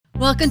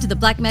Welcome to the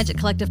Blackmagic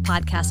Collective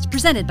podcast,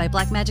 presented by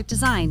Blackmagic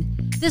Design.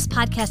 This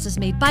podcast is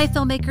made by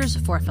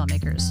filmmakers for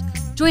filmmakers.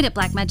 Join at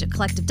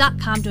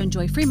blackmagiccollective.com to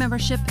enjoy free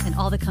membership and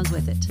all that comes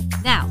with it.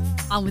 Now,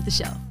 on with the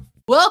show.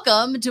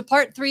 Welcome to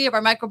part 3 of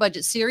our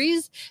micro-budget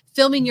series,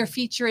 filming your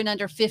feature in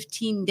under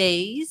 15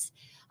 days.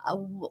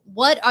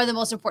 What are the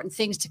most important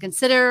things to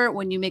consider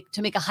when you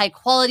make a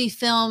high-quality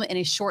film in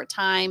a short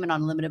time and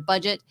on a limited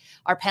budget?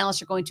 Our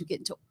panelists are going to get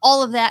into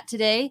all of that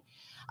today.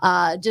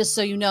 Just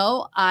so you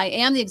know, I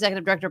am the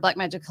executive director of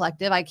Blackmagic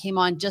Collective. I came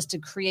on just to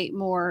create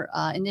more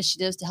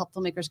initiatives to help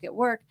filmmakers get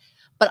work.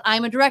 But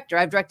I'm a director.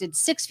 I've directed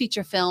 6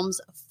 feature films.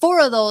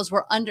 4 of those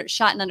were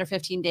shot in under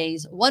 15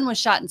 days. 1 was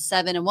shot in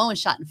 7 and 1 was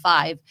shot in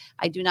 5.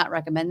 I do not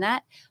recommend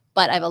that.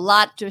 But I have a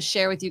lot to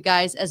share with you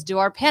guys, as do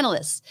our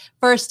panelists.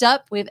 First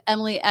up, we have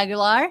Emily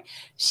Aguilar.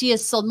 She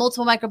has sold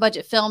multiple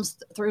micro-budget films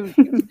through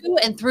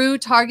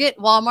Target,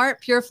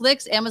 Walmart,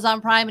 PureFlix, Amazon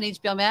Prime, and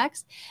HBO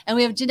Max. And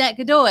we have Jeanette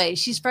Godoy.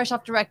 She's fresh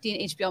off directing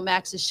HBO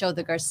Max's show,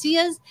 The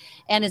Garcias,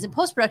 and is in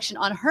post-production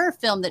on her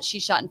film that she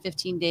shot in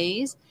 15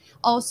 days.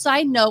 Oh,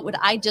 side note, what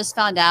I just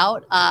found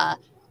out,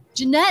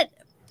 Jeanette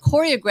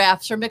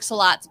choreographs for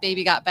Mix-a-Lot's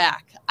Baby Got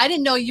Back. I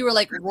didn't know you were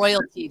like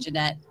royalty,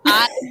 Jeanette.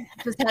 I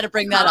just had to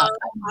bring that up.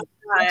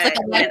 It's like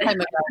a lifetime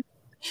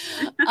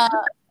ago.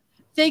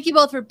 Thank you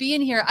both for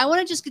being here. I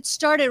want to just get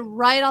started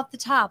right off the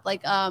top.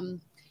 Like, how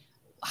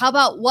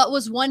about what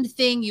was one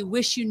thing you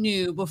wish you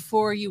knew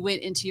before you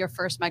went into your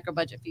first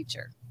micro-budget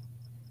feature?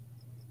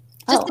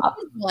 Just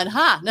one,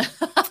 huh?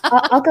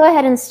 I'll go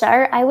ahead and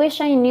start. I wish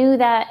I knew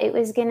that it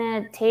was going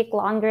to take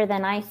longer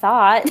than I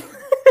thought.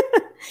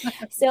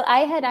 So I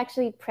had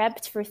actually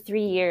prepped for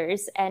 3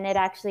 years, and it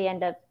actually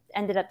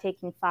ended up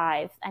taking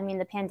 5. I mean,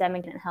 the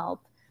pandemic didn't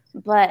help,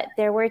 but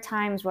there were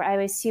times where I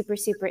was super,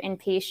 super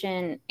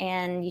impatient,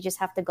 and you just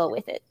have to go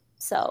with it.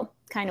 So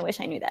kind of wish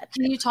I knew that.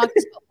 Can you talk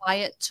about why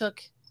it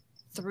took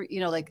 3,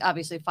 like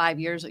obviously 5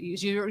 years?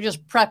 You're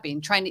just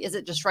prepping, is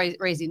it just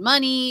raising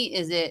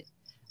money?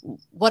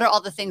 What are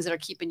all the things that are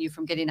keeping you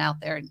from getting out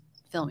there and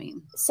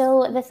filming?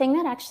 So the thing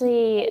that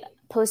actually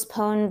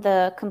postponed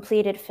the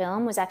completed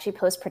film was actually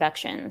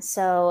post-production.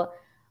 So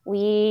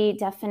we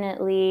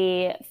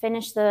definitely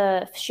finished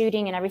the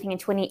shooting and everything in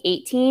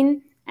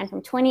 2018. And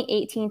from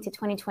 2018 to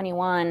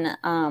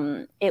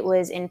 2021, it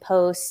was in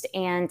post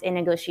and in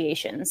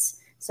negotiations.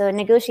 So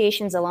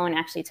negotiations alone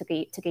actually took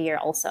a year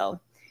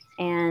also.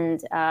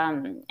 And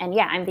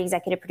yeah, I'm the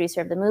executive producer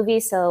of the movie.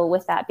 So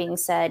with that being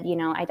said,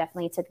 I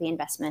definitely took the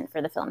investment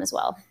for the film as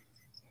well.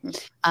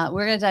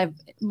 We're going to dive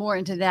more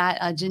into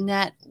that.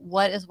 Jeanette,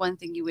 what is one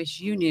thing you wish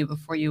you knew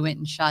before you went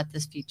and shot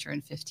this feature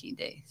in 15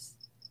 days?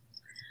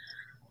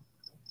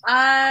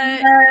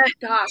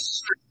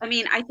 Gosh, I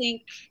mean, I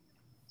think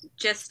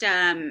just,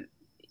 I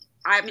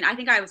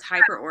think I was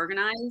hyper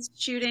organized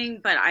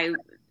shooting, but I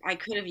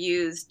could have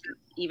used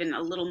even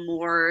a little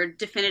more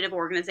definitive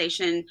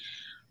organization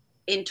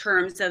in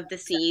terms of the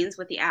scenes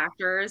with the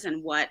actors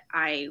and what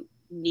I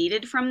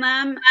needed from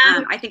them.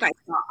 I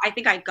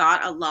think I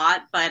got a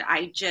lot, but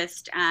I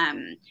just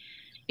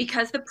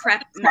because my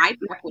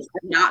prep was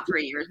not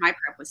 3 years, my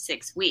prep was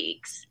 6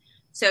 weeks.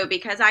 So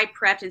because I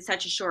prepped in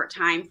such a short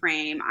time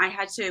frame, I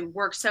had to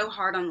work so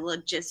hard on the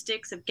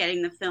logistics of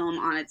getting the film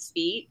on its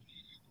feet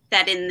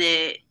that in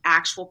the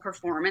actual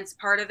performance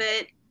part of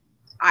it,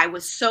 I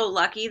was so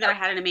lucky that I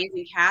had an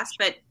amazing cast.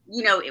 But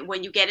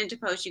when you get into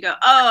post, you go,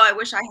 oh, I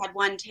wish I had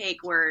one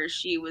take where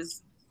she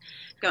was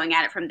going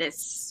at it from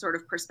this sort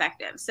of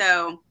perspective.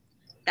 So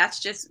that's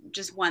just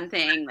one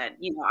thing that,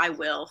 I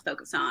will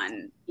focus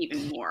on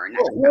even more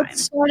next time.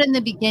 Let's start in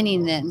the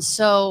beginning then.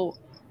 So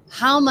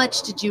how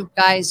much did you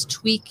guys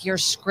tweak your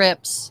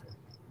scripts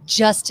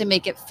just to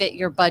make it fit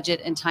your budget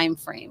and time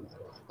frame?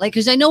 Like,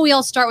 because I know we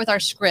all start with our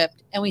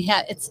script and we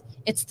have,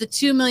 it's the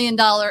 $2 million,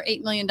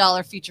 $8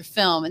 million feature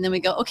film. And then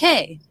we go,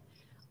 okay,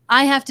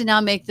 I have to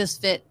now make this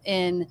fit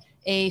in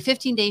a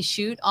 15-day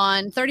shoot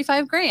on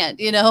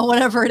 $35,000,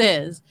 whatever it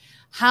is.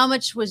 How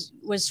much was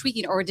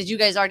tweaking, or did you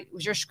guys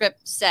was your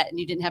script set and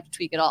you didn't have to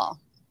tweak at all?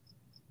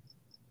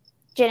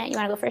 Janet, you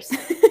want to go first?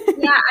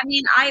 Yeah, I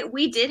mean,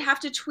 we did have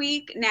to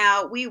tweak.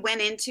 Now we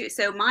went into,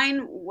 so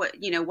mine,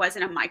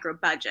 wasn't a micro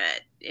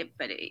budget,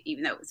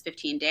 even though it was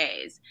 15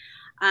 days.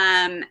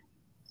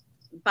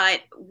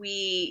 But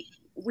we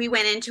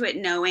went into it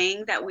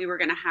knowing that we were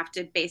going to have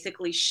to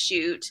basically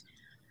shoot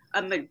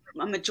a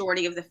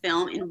majority of the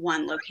film in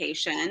one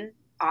location,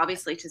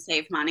 obviously to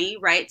save money,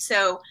 right?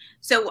 So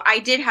I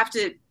did have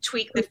to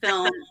tweak the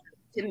film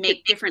to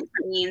make different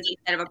scenes.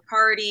 Instead of a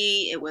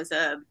party, it was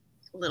a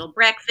little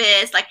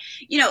breakfast. Like,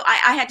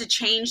 I had to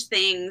change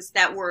things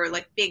that were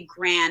like big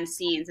grand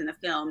scenes in the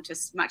film to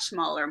much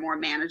smaller, more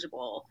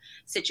manageable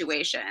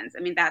situations.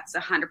 I mean, that's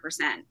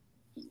 100%.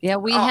 Yeah,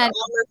 we had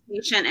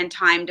location and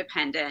time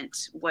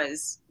dependent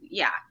was,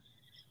 yeah.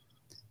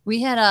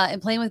 We had in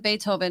Playing with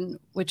Beethoven,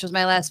 which was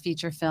my last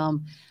feature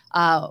film.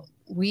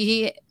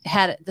 we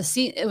had the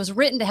scene. It was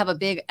written to have a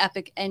big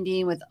epic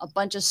ending with a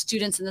bunch of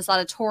students in this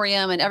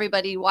auditorium and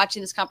everybody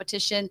watching this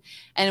competition.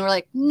 And we're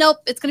like, nope,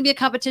 it's going to be a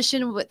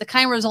competition with the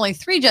kind where there's only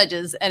 3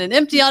 judges and an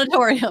empty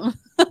auditorium.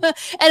 And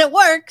it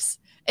works.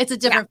 It's a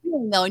different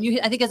feeling though. And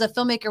I think as a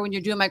filmmaker, when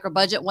you're doing micro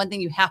budget, one thing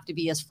you have to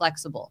be is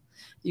flexible.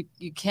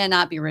 You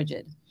cannot be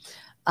rigid.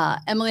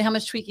 Emily, how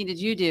much tweaking did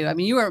you do? I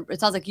mean, it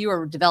sounds like you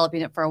were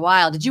developing it for a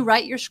while. Did you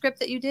write your script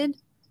that you did?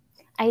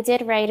 I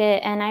did write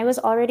it, and I was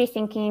already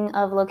thinking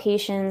of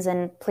locations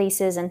and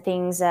places and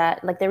things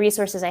that, like the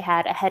resources I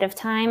had ahead of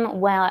time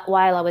while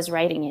I was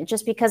writing it,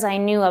 just because I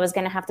knew I was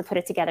going to have to put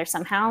it together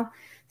somehow.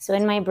 So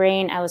in my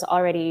brain, I was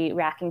already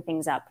racking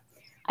things up.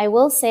 I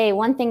will say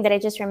one thing that I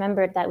just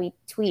remembered that we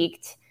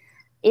tweaked.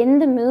 In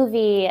the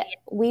movie,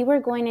 we were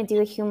going to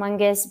do a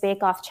humongous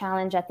bake-off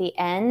challenge at the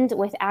end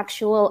with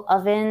actual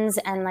ovens,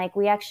 and like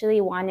we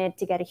actually wanted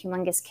to get a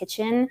humongous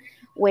kitchen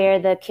where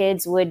the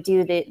kids would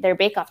do their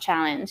bake-off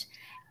challenge.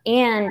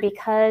 And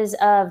because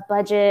of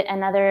budget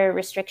and other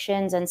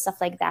restrictions and stuff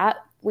like that,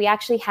 we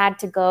actually had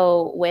to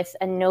go with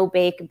a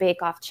no-bake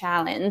bake-off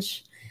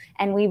challenge.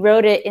 And we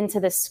wrote it into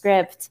the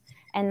script.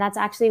 And that's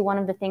actually one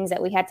of the things that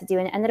we had to do.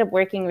 And it ended up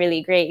working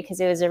really great because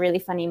it was a really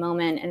funny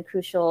moment and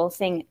crucial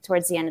thing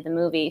towards the end of the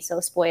movie. So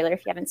spoiler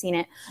if you haven't seen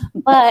it.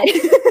 But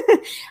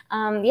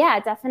yeah,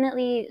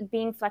 definitely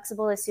being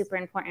flexible is super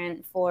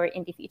important for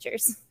indie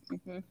features.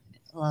 Mm-hmm.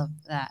 Love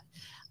that.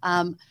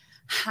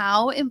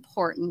 How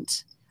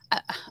important...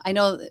 I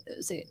know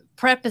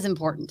prep is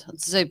important.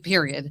 Let's say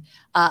period.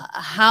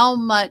 How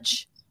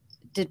much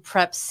did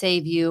prep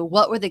save you?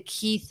 What were the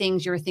key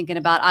things you were thinking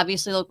about?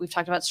 Obviously, look, we've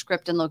talked about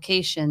script and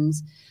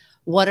locations.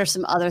 What are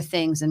some other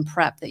things in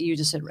prep that you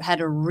just had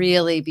to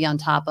really be on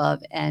top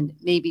of and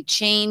maybe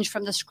change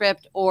from the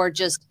script, or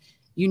just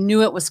you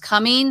knew it was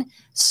coming,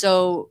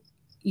 so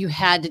you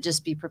had to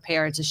just be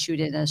prepared to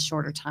shoot it in a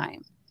shorter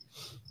time?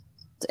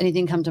 Does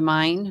anything come to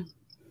mind?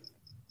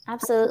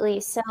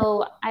 Absolutely.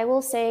 So I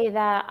will say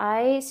that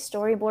I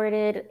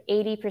storyboarded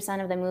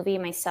 80% of the movie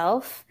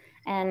myself,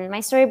 and my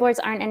storyboards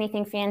aren't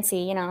anything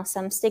fancy,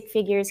 some stick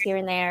figures here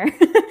and there,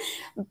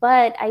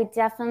 but I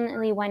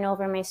definitely went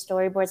over my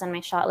storyboards and my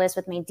shot list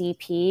with my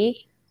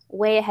DP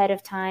way ahead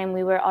of time.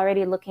 We were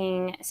already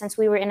looking, since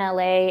we were in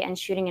LA and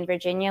shooting in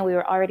Virginia, we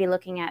were already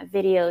looking at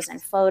videos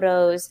and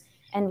photos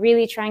and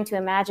really trying to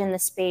imagine the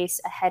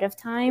space ahead of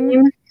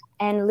time.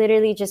 And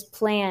literally just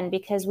plan,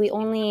 because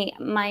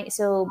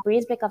so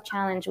Bree's Bake Off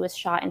Challenge was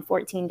shot in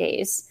 14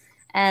 days.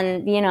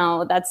 And,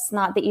 that's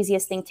not the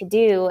easiest thing to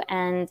do.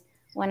 And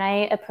when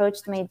I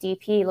approached my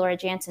DP, Laura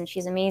Jansen,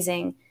 she's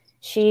amazing.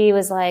 She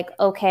was like,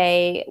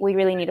 okay, we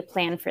really need a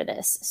plan for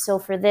this. So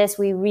for this,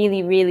 we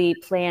really, really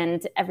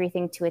planned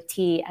everything to a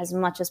T as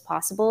much as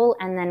possible.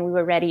 And then we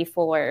were ready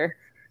for,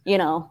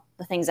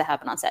 the things that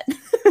happen on set.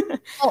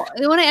 Oh,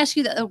 I want to ask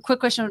you a quick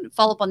question,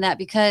 follow up on that,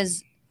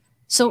 because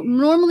so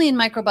normally in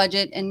micro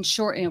budget and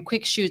short,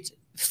 quick shoots,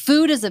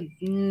 food is a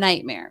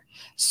nightmare.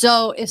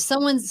 So if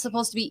someone's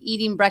supposed to be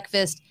eating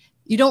breakfast,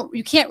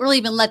 you can't really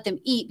even let them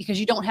eat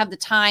because you don't have the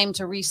time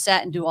to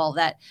reset and do all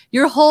that.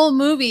 Your whole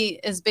movie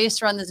is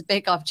based around this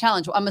bake-off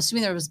challenge. I'm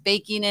assuming there was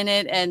baking in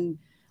it and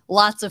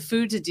lots of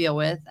food to deal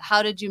with.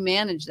 How did you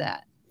manage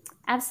that?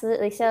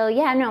 Absolutely. So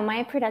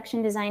my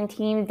production design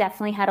team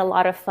definitely had a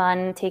lot of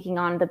fun taking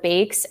on the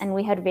bakes, and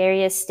we had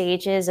various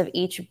stages of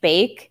each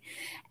bake.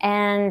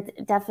 And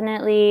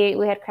definitely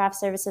we had craft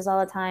services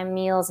all the time,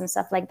 meals and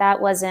stuff like that.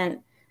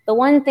 Wasn't the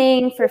one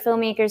thing for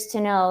filmmakers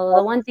to know.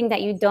 The one thing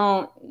that you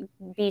don't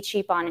be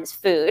cheap on is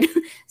food.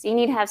 So you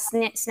need to have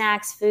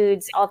snacks,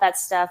 foods, all that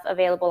stuff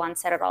available on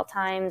set at all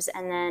times.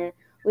 And then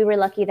we were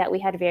lucky that we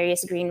had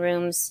various green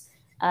rooms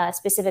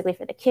specifically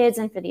for the kids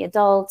and for the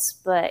adults.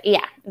 But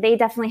yeah, they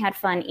definitely had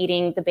fun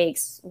eating the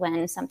bakes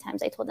when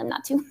sometimes I told them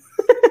not to.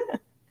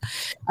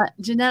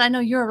 Jeanette, I know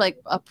you're like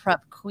a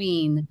prep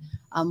queen.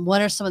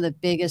 What are some of the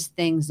biggest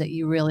things that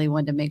you really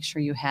wanted to make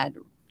sure you had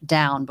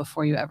down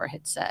before you ever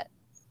hit set?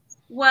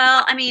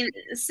 Well, I mean,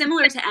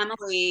 similar to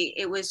Emily,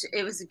 it was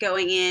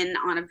going in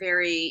on a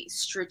very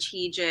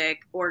strategic,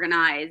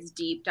 organized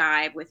deep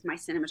dive with my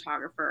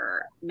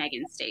cinematographer,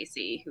 Megan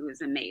Stacy, who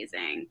is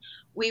amazing.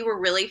 We were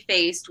really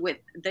faced with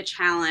the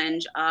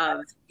challenge of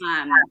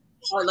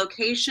our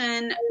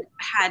location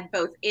had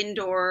both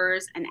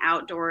indoors and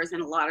outdoors,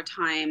 and a lot of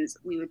times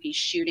we would be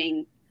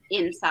shooting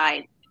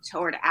inside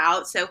toward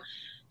out. So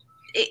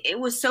it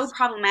was so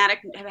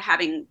problematic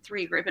having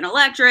 3 grip and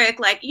electric.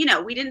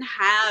 We didn't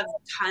have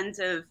tons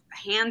of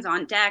hands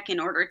on deck in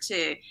order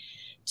to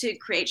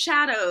create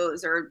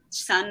shadows or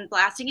sun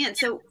blasting in.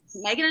 So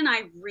Megan and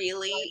I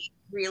really,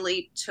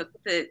 really took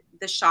the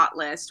shot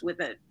list with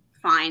a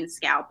fine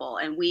scalpel,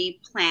 and we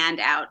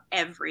planned out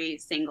every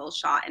single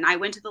shot. And I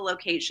went to the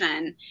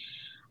location.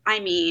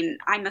 I mean,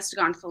 I must have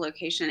gone to the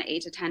location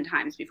 8 to 10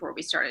 times before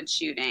we started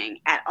shooting,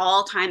 at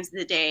all times of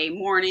the day,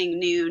 morning,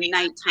 noon,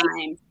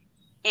 nighttime,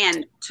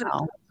 and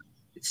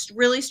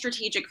really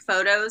strategic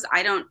photos.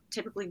 I don't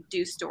typically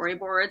do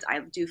storyboards. I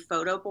do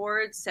photo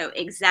boards, so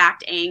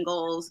exact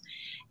angles,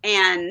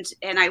 and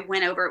I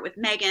went over it with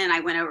Megan. I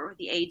went over it with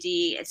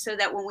the AD, so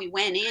that when we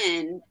went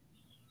in,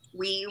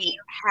 we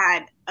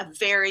had a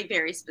very,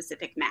 very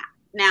specific map.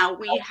 Now,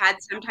 we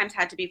sometimes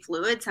had to be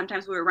fluid.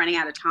 Sometimes we were running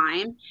out of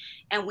time,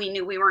 and we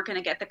knew we weren't going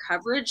to get the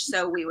coverage,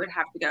 so we would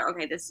have to go,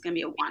 okay, this is going to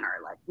be a one,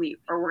 or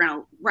we're going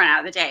to run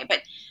out of the day.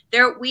 But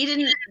we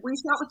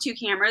shot with 2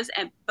 cameras,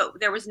 but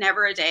there was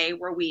never a day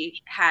where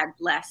we had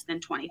less than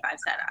 25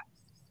 setups.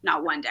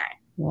 Not one day.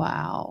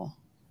 Wow.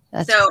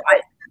 The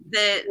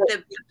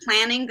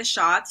planning the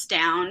shots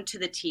down to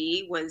the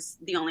T was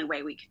the only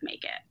way we could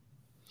make it.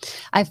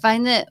 I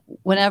find that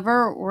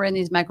whenever we're in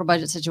these micro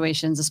budget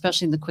situations,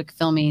 especially in the quick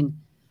filming,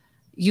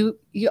 you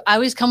I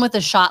always come with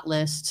a shot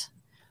list,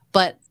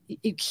 but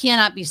you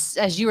cannot be,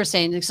 as you were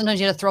saying, like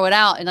sometimes you have to throw it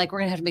out and like, we're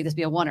going to have to make this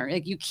be a oneer.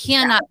 Like you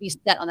cannot be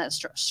set on that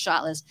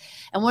shot list.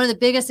 And one of the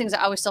biggest things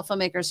I always tell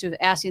filmmakers who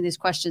ask me these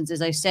questions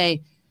is I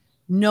say,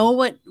 know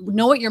what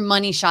your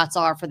money shots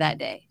are for that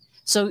day.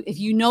 So if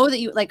you know that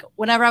you, like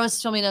whenever I was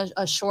filming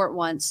a short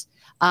once,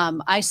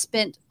 I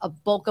spent a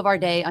bulk of our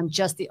day on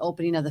just the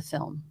opening of the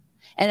film.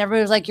 And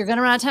everybody was like, you're going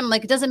to run out of time. I'm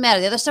like, it doesn't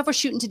matter. The other stuff we're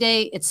shooting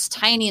today, it's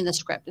tiny in the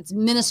script. It's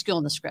minuscule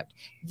in the script.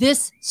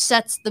 This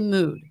sets the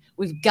mood.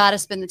 We've got to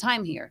spend the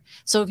time here.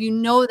 So if you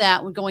know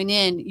that when going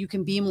in, you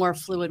can be more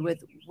fluid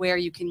with where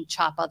you can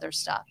chop other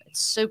stuff.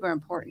 It's super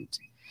important.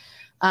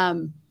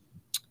 So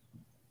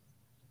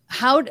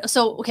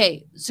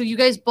you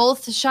guys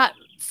both shot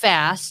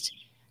fast.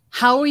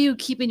 How are you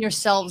keeping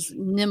yourselves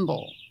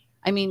nimble?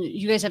 I mean,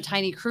 you guys have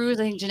tiny crews.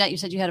 I think, Jeanette, you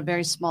said you had a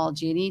very small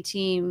G&E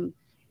team.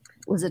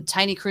 Was it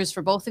tiny crews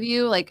for both of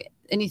you? Like,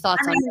 any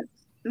thoughts on it?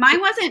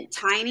 Mine wasn't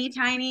tiny.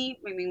 I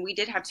mean, we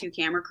did have 2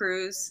 camera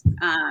crews.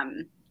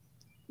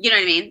 You know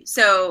what I mean?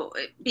 So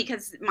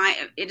because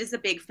it is a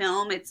big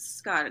film,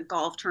 it's got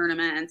golf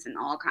tournaments and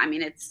all. I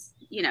mean, it's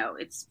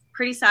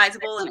pretty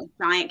sizable and a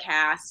giant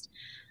cast.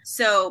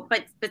 So,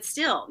 but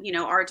still,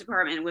 our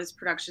department was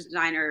production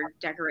designer,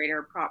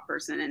 decorator, prop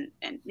person,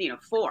 and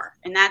 4,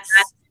 and that's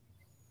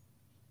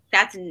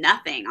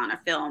nothing on a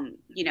film,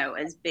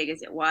 as big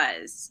as it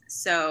was.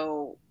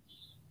 So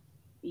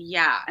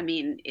yeah, I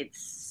mean, it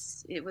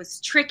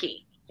was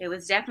tricky. It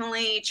was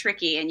definitely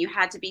tricky, and you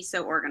had to be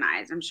so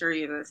organized. I'm sure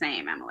you're the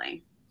same,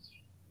 Emily.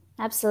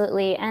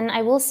 Absolutely. And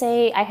I will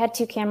say I had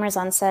 2 cameras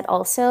on set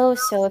also.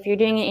 So if you're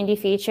doing an indie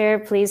feature,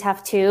 please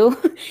have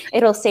 2.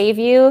 It'll save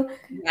you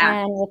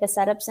and with the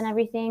setups and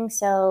everything.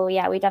 So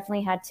yeah, we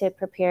definitely had to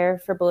prepare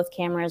for both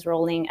cameras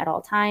rolling at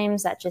all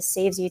times. That just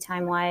saves you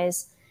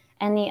time-wise.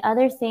 And the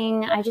other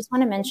thing, I just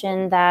want to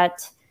mention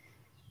that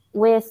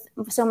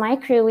so my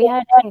crew, we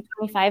had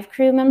 25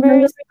 crew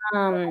members,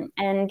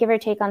 and give or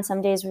take on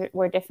some days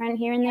were different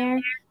here and there.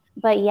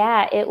 But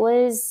yeah, it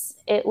was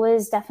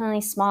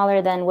definitely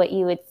smaller than what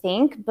you would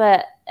think.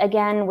 But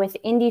again, with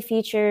indie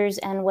features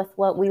and with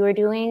what we were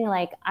doing,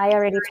 like I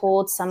already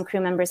told some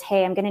crew members,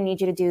 hey, I'm going to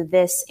need you to do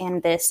this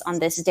and this on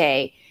this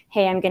day.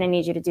 Hey, I'm going to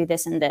need you to do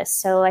this and this.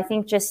 So I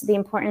think just the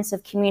importance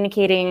of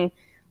communicating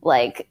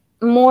like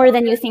more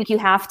than you think you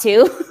have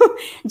to,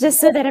 just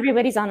so that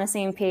everybody's on the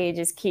same page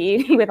is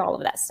key with all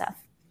of that stuff.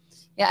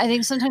 Yeah, I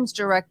think sometimes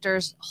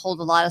directors hold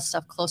a lot of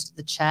stuff close to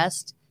the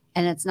chest,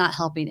 and it's not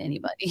helping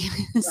anybody.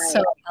 Right.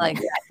 So, like,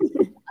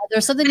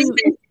 there's something. Sorry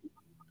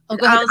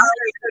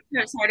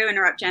to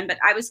interrupt, Jen, but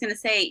I was going to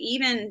say,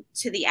 even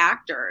to the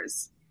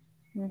actors,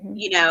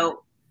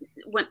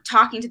 when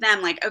talking to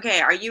them, like,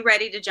 okay, are you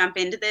ready to jump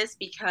into this?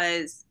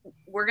 Because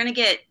we're going to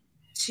get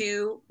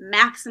 2,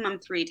 maximum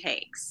 3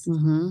 takes.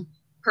 Mm-hmm.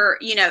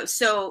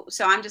 So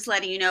I'm just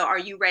letting you know, are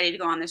you ready to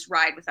go on this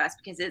ride with us?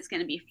 Because it's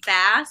going to be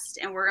fast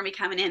and we're going to be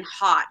coming in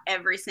hot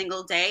every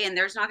single day. And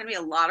there's not going to be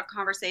a lot of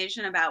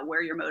conversation about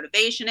where your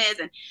motivation is.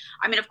 And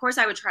I mean, of course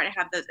I would try to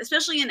have those,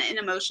 especially in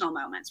emotional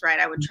moments, right?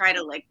 I would try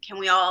to can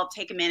we all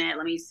take a minute?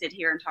 Let me sit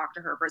here and talk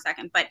to her for a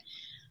second. But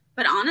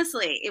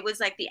honestly, it was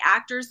like the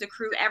actors, the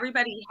crew,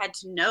 everybody had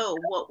to know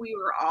what we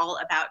were all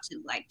about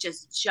to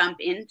just jump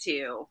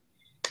into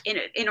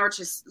in order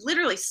to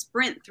literally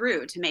sprint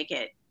through to make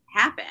it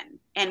happen.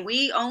 And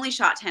we only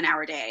shot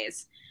 10-hour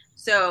days,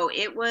 so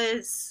it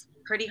was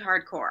pretty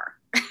hardcore.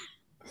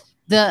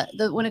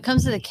 When it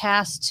comes to the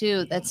cast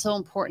too, that's so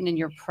important in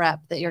your prep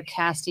that you're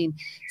casting.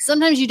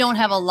 Sometimes you don't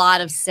have a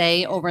lot of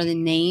say over the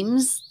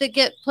names that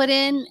get put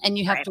in, and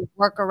you have to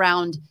work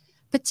around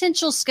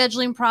potential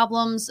scheduling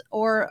problems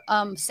or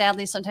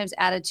sadly sometimes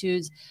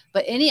attitudes.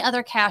 But any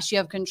other cast you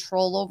have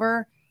control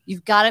over,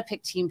 you've got to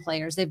pick team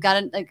players. They've got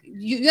to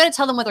you got to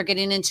tell them what they're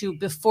getting into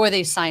before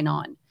they sign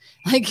on.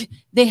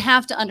 They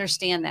have to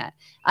understand that.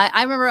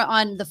 I remember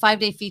on the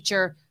 5-day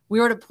feature, we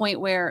were at a point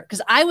where,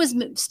 because I was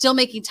still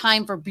making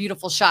time for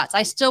beautiful shots.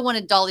 I still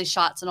wanted dolly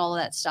shots and all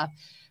of that stuff.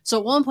 So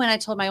at one point I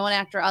told my one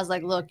actor, I was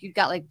like, look, you've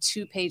got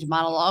 2-page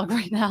monologue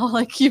right now.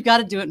 You've got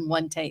to do it in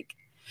 1 take.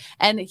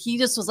 And he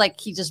just was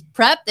he just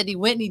prepped and he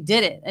went and he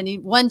did it.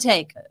 And 1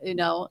 take, and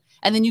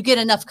then you get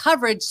enough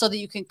coverage so that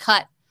you can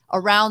cut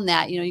around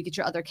that, you get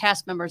your other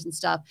cast members and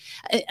stuff.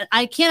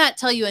 I cannot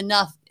tell you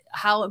enough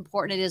how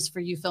important it is for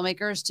you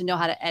filmmakers to know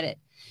how to edit.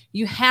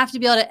 You have to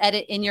be able to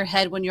edit in your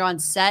head when you're on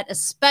set,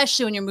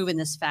 especially when you're moving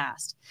this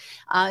fast.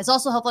 It's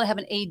also helpful to have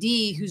an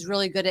AD who's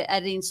really good at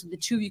editing, so the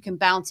two of you can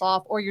bounce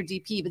off, or your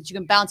DP, but you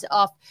can bounce it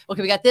off.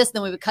 Okay, we got this,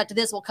 then we would cut to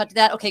this, we'll cut to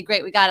that. Okay,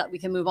 great, we got it. We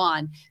can move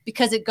on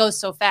because it goes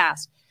so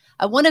fast.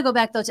 I want to go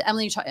back, though, to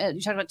Emily. You talked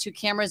about 2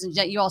 cameras, and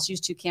Jet, you also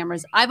use 2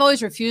 cameras. I've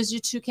always refused to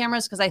use 2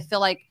 cameras because I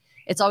feel like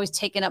it's always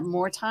taken up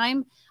more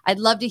time. I'd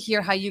love to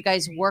hear how you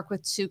guys work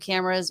with 2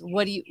 cameras.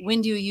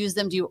 When do you use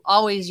them? Do you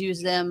always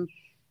use them?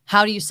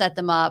 How do you set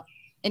them up?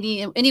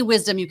 Any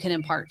wisdom you can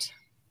impart?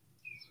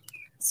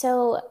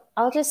 So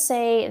I'll just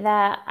say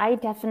that I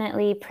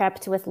definitely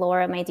prepped with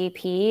Laura, my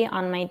DP,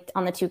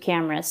 on the 2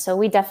 cameras. So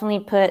we definitely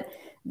put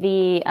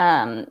the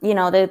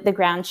the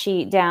ground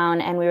sheet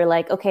down, and we were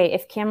like, okay,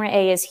 if camera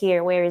A is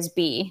here, where is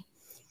B?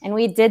 And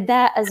we did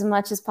that as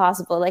much as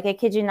possible. Like, I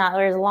kid you not,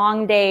 there was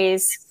long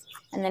days,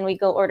 and then we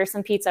go order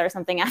some pizza or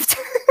something after.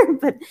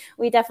 But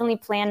we definitely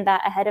planned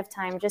that ahead of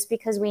time, just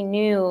because we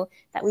knew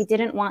that we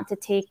didn't want to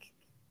take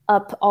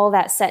up all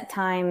that set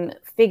time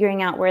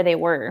figuring out where they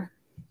were.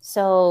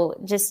 So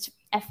just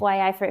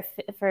FYI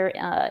for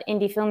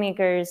indie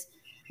filmmakers,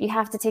 you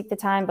have to take the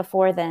time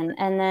before then.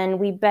 And then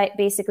we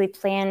basically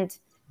planned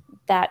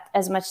that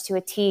as much to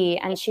a T.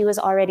 And she was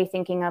already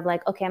thinking of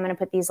like, okay, I'm going to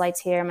put these lights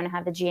here. I'm going to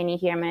have the G&E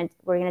here.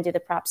 We're going to do the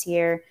props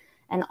here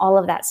and all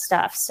of that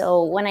stuff.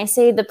 So when I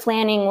say the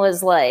planning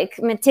was like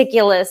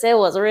meticulous, it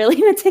was really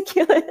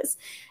meticulous.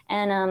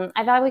 And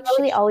I've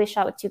actually always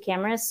shot with 2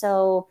 cameras.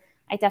 So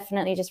I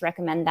definitely just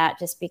recommend that,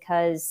 just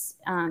because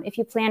if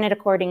you plan it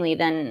accordingly,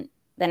 then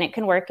it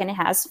can work, and it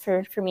has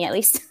for me at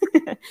least.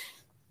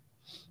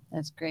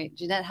 That's great.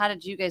 Jeanette, how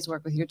did you guys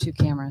work with your 2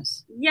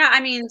 cameras? Yeah,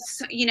 I mean,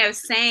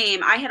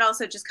 same. I had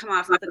also just come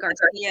off with the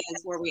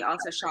Garcias, where we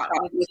also shot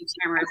with 2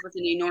 cameras with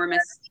an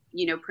enormous,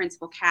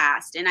 principal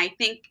cast. And I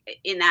think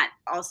in that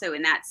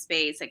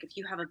space, like if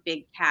you have a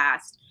big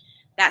cast,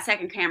 that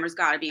second camera's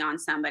got to be on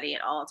somebody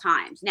at all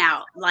times.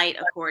 Now, light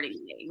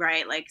accordingly,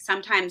 right? Like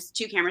sometimes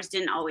 2 cameras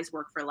didn't always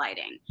work for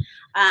lighting.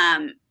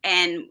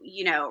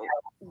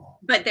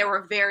 But there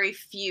were very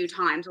few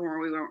times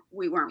where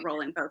we weren't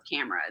rolling both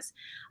cameras.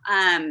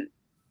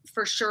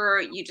 For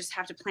sure, you just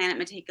have to plan it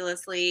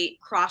meticulously.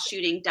 Cross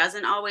shooting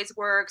doesn't always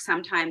work.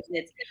 Sometimes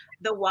it's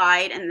the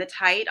wide and the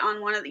tight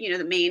on one of the,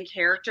 the main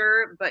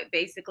character, but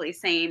basically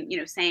same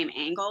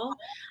angle.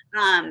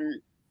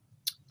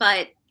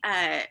 But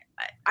I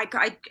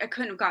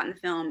couldn't have gotten the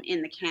film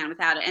in the can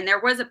without it. And there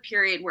was a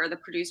period where the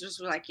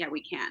producers were like, yeah,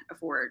 we can't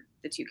afford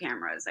the 2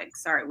 cameras. Like,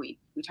 sorry, we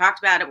talked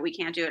about it, but we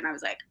can't do it. And I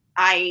was like,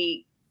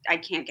 I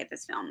can't get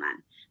this film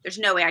then. There's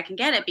no way I can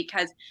get it,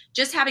 because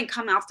just having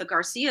come off the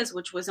Garcias,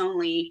 which was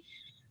only,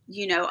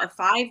 a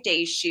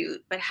 5-day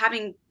shoot, but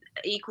having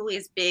equally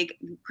as big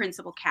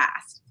principal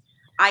cast,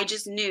 I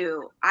just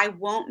knew I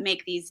won't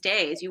make these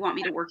days. You want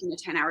me to work in a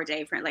 10-hour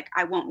day for it? Like,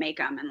 I won't make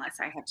them unless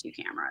I have 2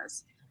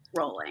 cameras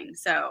rolling.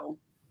 So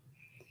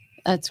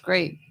that's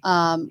great.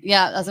 I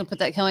was gonna put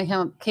that.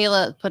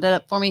 Kayla put it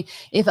up for me.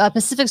 If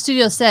Pacific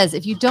Studio says,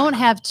 if you don't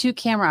have 2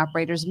 camera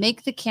operators,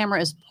 make the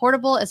camera as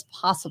portable as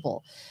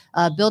possible.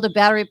 Build a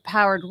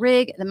battery-powered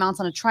rig that mounts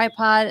on a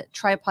tripod.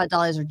 Tripod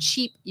dollies are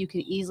cheap. You can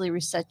easily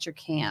reset your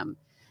cam.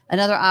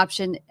 Another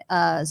option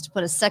is to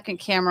put a second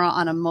camera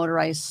on a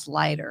motorized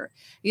slider.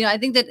 I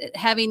think that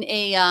having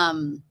a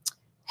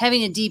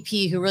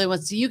DP who really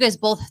wants to, you guys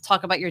both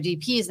talk about your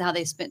DPs and how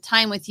they spent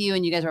time with you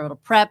and you guys are able to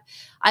prep.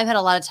 I've had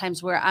a lot of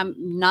times where I'm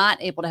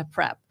not able to have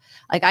prep.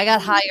 Like I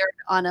got hired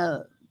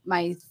on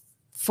my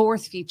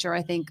 4th feature.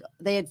 I think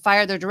they had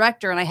fired their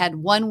director and I had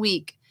 1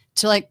 week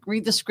to like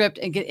read the script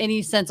and get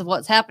any sense of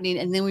what's happening.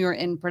 And then we were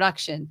in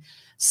production.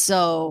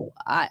 So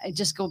I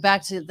just go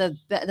back to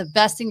the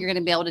best thing you're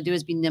going to be able to do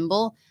is be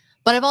nimble.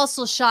 But I've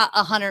also shot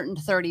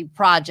 130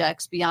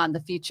 projects beyond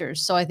the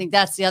features. So I think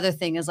that's the other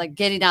thing is like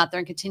getting out there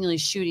and continually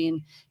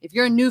shooting. If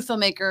you're a new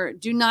filmmaker,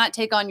 do not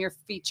take on your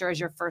feature as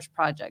your first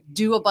project.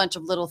 Do a bunch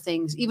of little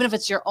things, even if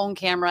it's your own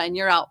camera and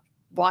you're out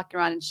walking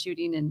around and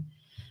shooting and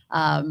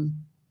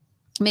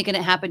making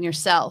it happen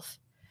yourself.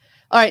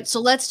 All right, so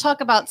let's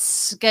talk about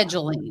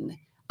scheduling.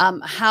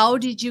 How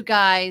did you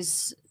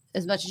guys,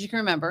 as much as you can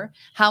remember,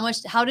 how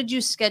did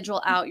you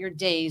schedule out your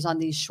days on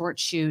these short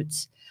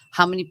shoots?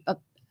 How many,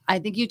 I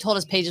think you told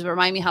us pages, but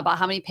remind me about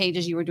how many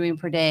pages you were doing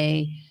per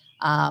day.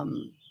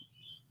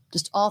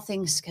 Just all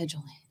things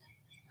scheduling.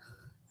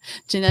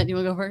 Jeanette, you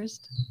want to go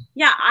first?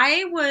 Yeah,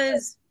 I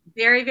was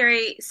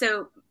very,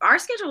 so our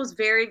schedule was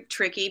very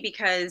tricky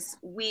because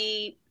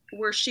we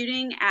were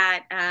shooting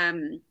at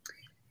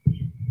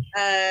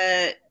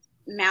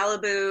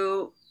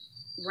Malibu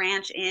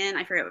Ranch Inn.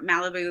 I forget what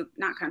Malibu,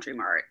 not Country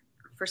Mart.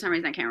 For some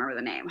reason, I can't remember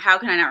the name. How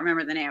can I not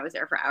remember the name? I was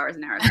there for hours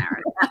and hours and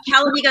hours.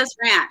 Calamigos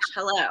Ranch.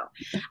 Hello.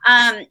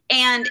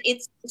 And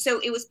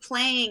it was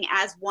playing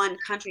as one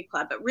country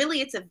club, but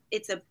really it's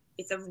a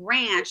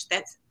ranch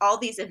that's all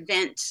these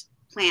event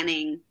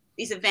planning,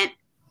 these event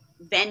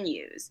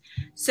venues.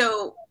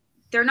 So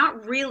they're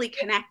not really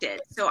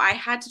connected. So I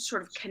had to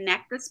sort of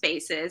connect the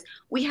spaces.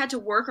 We had to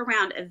work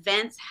around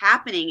events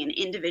happening in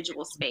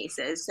individual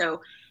spaces.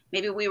 So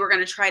maybe we were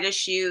going to try to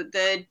shoot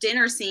the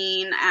dinner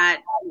scene at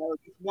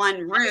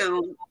one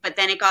room, but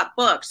then it got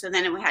booked. So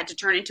then it had to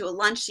turn into a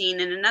lunch scene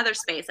in another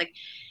space. Like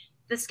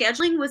the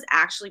scheduling was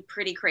actually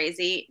pretty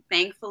crazy.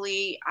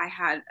 Thankfully, I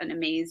had an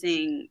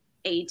amazing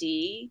AD,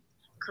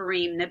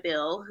 Kareem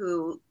Nabil,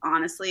 who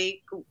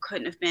honestly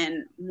couldn't have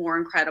been more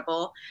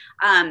incredible.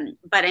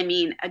 But I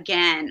mean,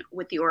 again,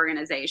 with the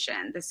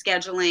organization, the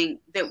scheduling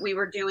that we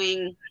were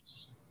doing,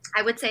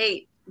 I would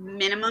say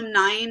minimum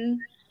 9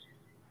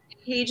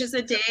 pages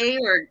a day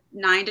or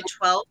 9 to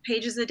 12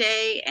 pages a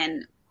day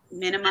and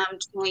minimum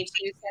 22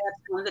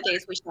 setups. One of the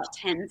days we shot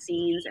 10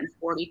 scenes and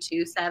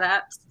 42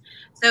 setups.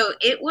 So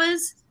it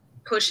was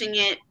pushing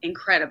it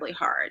incredibly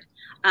hard.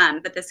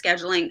 But the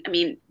scheduling, I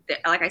mean,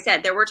 like I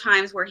said, there were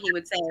times where he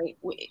would say,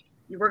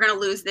 we're going to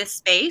lose this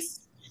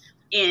space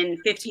in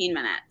 15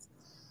 minutes.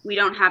 We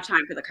don't have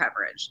time for the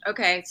coverage.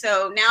 Okay,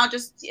 so now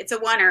just, it's a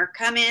oneer.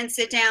 Come in,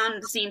 sit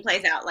down, the scene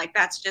plays out. Like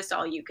that's just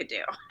all you could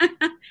do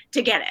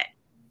to get it.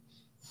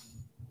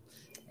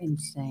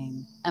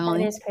 Insane.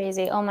 Emily? That is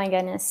crazy. Oh my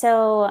goodness.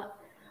 So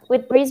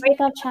with Breeze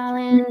Breakout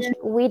Challenge,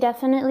 we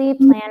definitely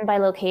planned by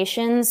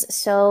locations.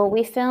 So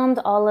we filmed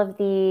all of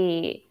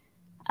the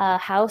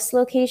house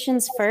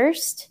locations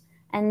first,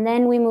 and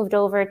then we moved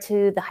over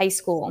to the high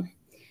school.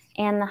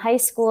 And the high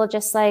school,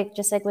 just like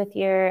with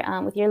your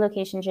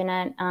location,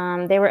 Jeanette,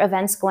 there were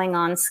events going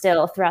on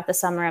still throughout the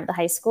summer of the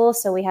high school.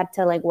 So we had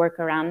to like work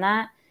around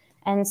that.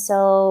 And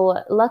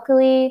so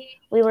luckily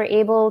we were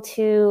able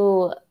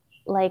to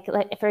like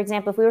for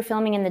example, if we were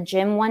filming in the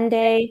gym one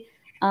day,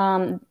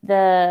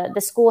 the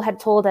school had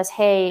told us,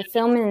 hey,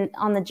 film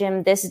on the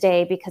gym this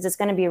day because it's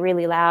going to be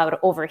really loud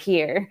over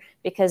here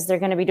because they're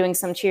going to be doing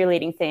some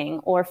cheerleading thing,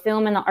 or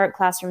film in the art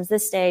classrooms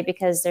this day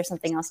because there's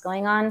something else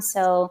going on.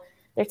 So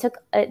it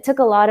took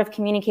a lot of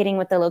communicating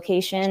with the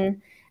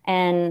location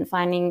and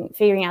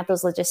figuring out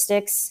those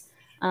logistics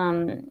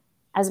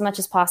as much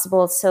as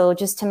possible. So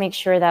just to make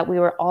sure that we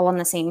were all on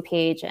the same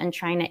page and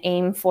trying to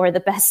aim for the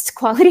best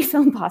quality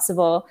film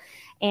possible.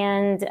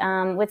 And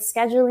with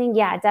scheduling,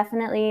 yeah,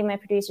 definitely my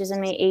producers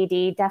and my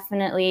AD,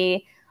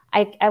 definitely,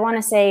 I want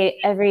to say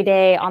every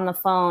day on the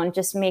phone,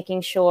 just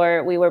making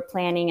sure we were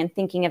planning and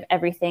thinking of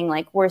everything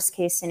like worst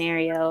case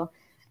scenario.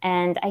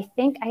 And I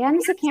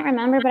honestly can't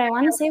remember, but I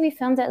want to say we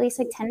filmed at least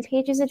like 10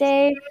 pages a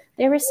day.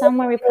 There were some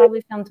where we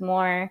probably filmed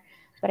more,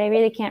 but I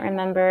really can't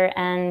remember.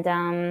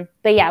 And,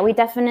 but yeah, we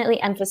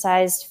definitely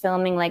emphasized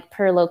filming like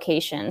per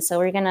location. So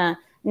we're going to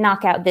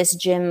knock out this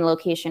gym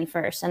location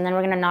first, and then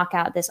we're going to knock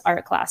out this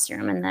art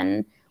classroom. And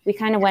then we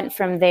kind of went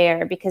from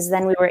there, because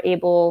then we were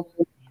able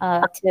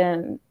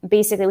to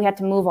basically, we had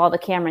to move all the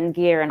camera and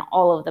gear and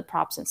all of the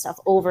props and stuff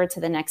over to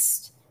the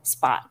next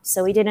spot.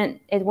 So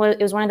it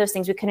was one of those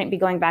things we couldn't be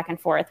going back and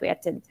forth. We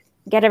had to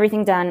get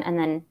everything done and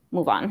then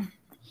move on.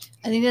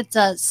 I think that's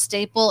a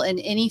staple in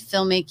any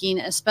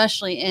filmmaking,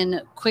 especially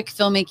in quick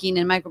filmmaking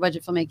and micro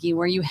budget filmmaking,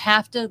 where you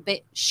have to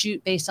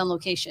shoot based on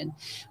location,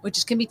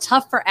 which can be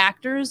tough for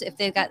actors if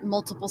they've got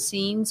multiple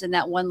scenes in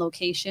that one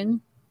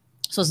location.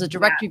 So as a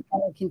director, you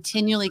want to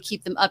continually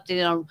keep them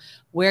updated on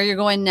where you're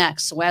going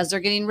next. So as they're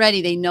getting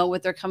ready, they know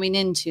what they're coming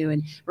into,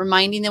 and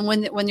reminding them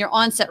when you're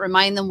on set,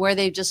 remind them where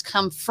they've just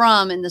come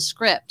from in the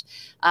script,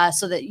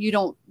 so that you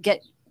don't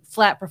get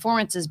flat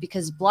performances,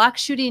 because block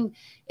shooting,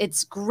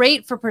 it's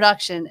great for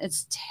production.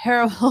 It's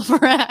terrible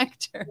for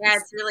actors. Yeah,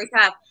 it's really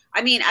tough.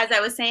 I mean, as I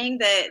was saying,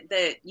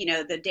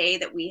 the day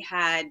that we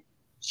had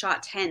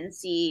shot 10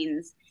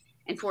 scenes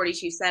and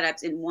 42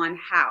 setups in one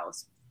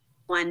house,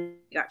 one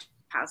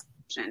house,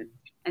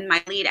 and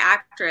my lead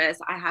actress,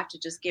 I have to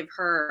just give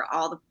her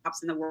all the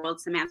props in the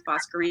world, Samantha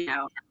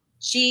Boscarino.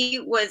 She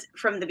was,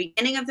 from the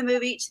beginning of the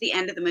movie to the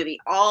end of the movie,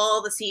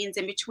 all the scenes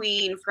in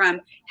between,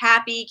 from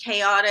happy,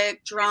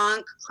 chaotic,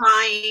 drunk,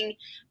 crying,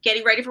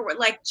 getting ready for work,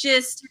 like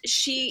just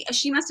she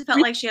must have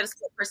felt like she had a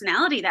split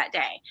personality that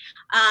day,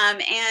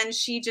 and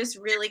she just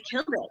really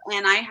killed it.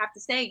 And I have to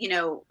say,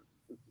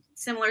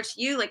 similar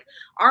to you, like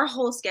our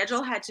whole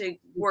schedule had to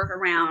work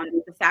around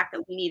the fact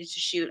that we needed to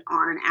shoot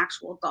on an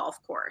actual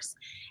golf course.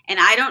 And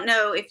I don't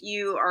know if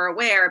you are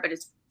aware, but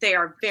they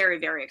are very,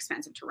 very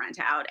expensive to rent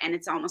out, and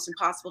it's almost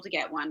impossible to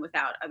get one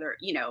without other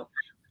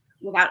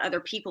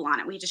people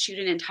on it. We had to shoot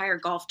an entire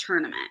golf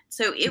tournament.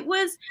 So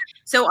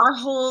our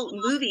whole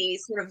movie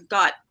sort of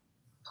got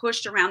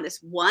pushed around this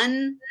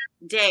one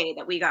day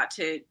that we got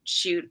to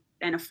shoot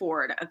and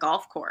afford a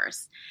golf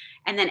course.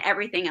 And then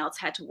everything else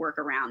had to work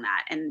around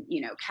that. And,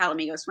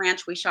 Calamigos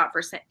Ranch, we shot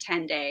for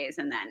 10 days.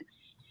 And then,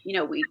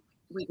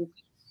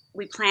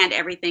 we planned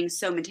everything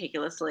so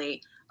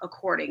meticulously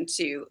according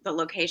to the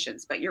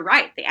locations. But you're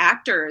right. The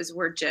actors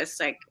were just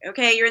like,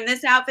 okay, you're in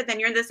this outfit, then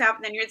you're in this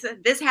outfit, then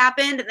this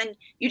happened, and then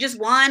you just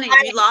won and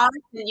you lost,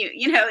 and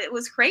it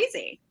was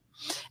crazy.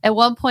 At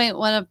one point,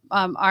 one of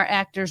our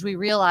actors, we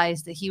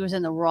realized that he was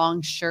in the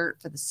wrong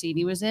shirt for the scene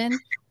he was in.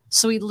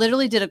 So we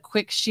literally did a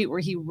quick shoot where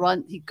he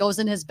goes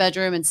in his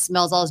bedroom and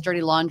smells all his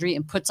dirty laundry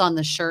and puts on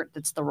the shirt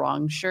that's the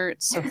wrong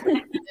shirt. So it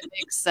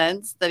makes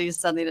sense that he's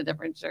suddenly in a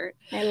different shirt.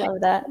 I love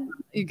that.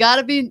 You got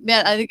to be,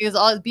 man, I think it's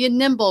all being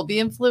nimble,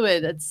 being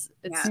fluid. It's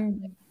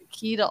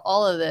key to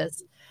all of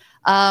this.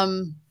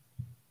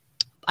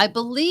 I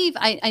believe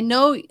I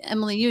know,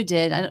 Emily, you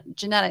did.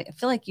 Jeanette, I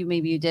feel like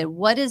you did.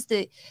 What is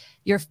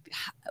you're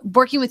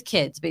working with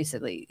kids,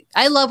 basically?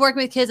 I love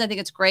working with kids. I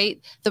think it's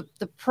great.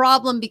 The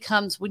problem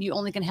becomes when you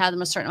only can have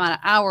them a certain amount of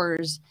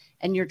hours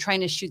and you're trying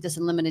to shoot this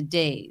in limited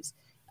days.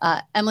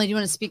 Emily, do you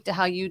want to speak to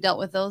how you dealt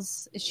with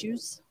those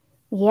issues?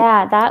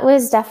 Yeah, that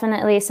was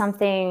definitely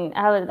something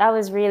that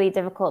was really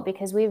difficult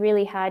because we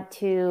really had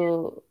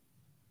to,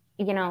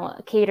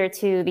 cater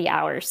to the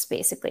hours,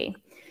 basically.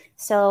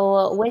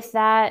 So with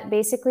that,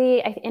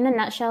 basically, in a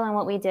nutshell, and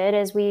what we did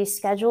is we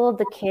scheduled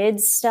the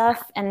kids'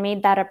 stuff and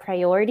made that a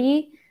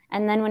priority.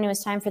 And then when it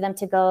was time for them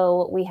to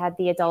go, we had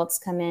the adults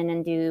come in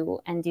and do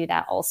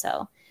that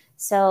also.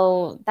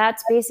 So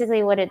that's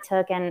basically what it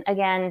took. And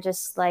again,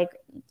 just like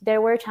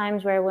there were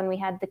times where when we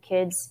had the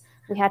kids,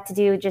 we had to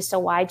do just a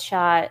wide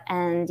shot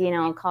and,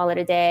 call it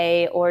a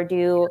day, or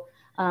do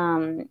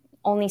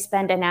only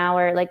spend an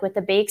hour. Like with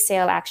the bake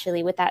sale,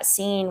 actually, with that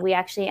scene, we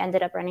actually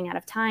ended up running out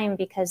of time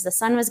because the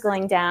sun was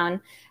going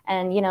down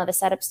and, the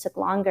setups took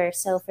longer.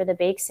 So for the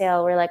bake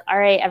sale, we're like, all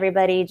right,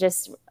 everybody,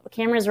 just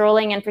cameras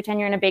rolling and pretend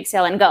you're in a bake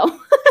sale and go.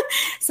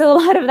 So a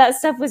lot of that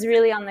stuff was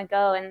really on the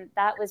go. And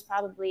that was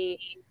probably,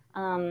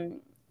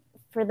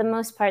 for the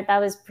most part, that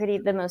was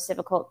the most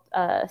difficult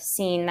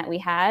scene that we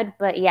had.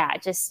 But yeah,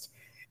 just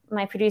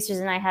my producers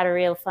and I had a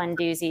real fun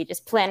doozy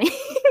just planning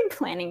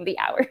the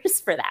hours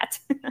for that.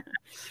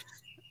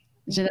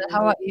 Jeanette,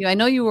 how about you? I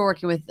know you were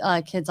working with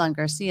kids on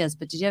Garcia's,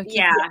 but did you have kids?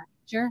 Yeah.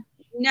 Sure.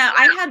 No,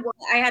 I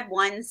had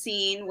one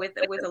scene with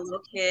a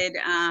little kid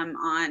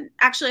on.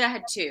 Actually, I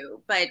had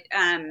two, but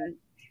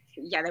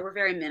yeah, they were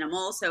very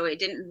minimal, so it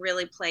didn't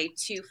really play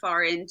too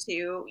far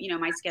into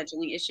my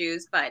scheduling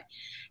issues. But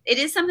it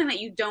is something that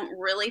you don't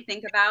really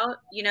think about.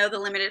 The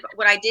limited.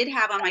 What I did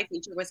have on my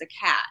feature was a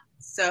cat,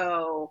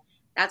 so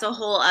that's a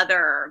whole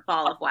other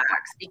ball of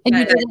wax.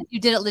 And you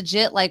did it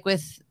legit, like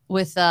with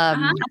yeah,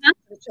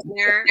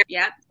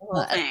 the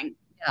whole thing.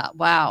 Yeah,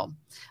 wow.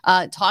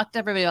 Talk to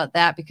everybody about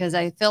that, because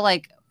I feel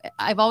like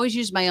I've always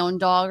used my own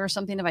dog or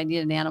something if I need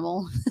an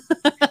animal.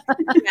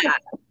 Yeah.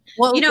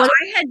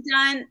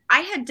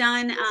 I had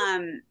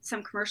done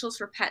some commercials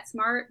for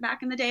PetSmart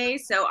back in the day,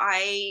 so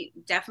I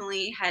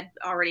definitely had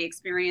already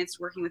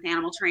experienced working with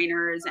animal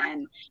trainers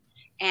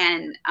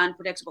and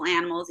unpredictable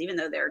animals, even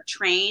though they're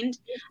trained.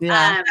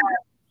 Yeah.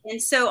 And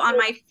so on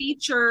my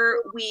feature,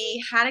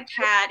 we had a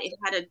cat. It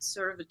had a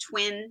sort of a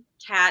twin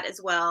cat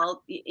as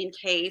well, in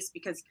case,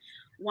 because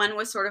one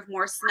was sort of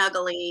more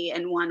snuggly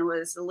and one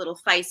was a little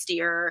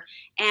feistier.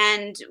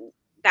 And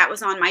that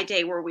was on my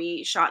day where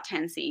we shot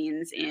 10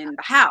 scenes in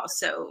the house.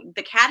 So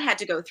the cat had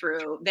to go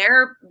through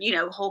their,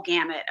 whole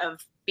gamut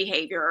of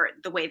behavior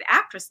the way the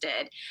actress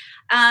did.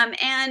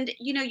 And,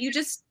 you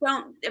just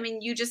don't,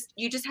 you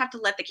just have to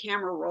let the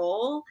camera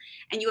roll,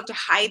 and you have to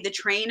hide the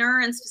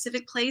trainer in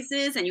specific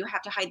places, and you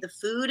have to hide the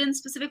food in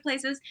specific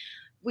places.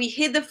 We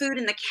hid the food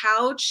in the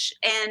couch,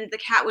 and the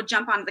cat would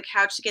jump onto the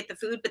couch to get the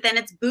food, but then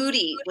its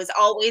booty was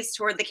always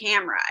toward the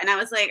camera. And I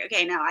was like,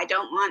 okay, no, I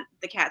don't want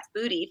the cat's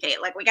booty.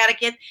 Like, we got to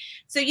get,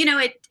 so,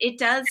 it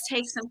does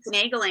take some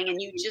finagling,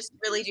 and you just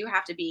really do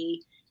have to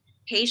be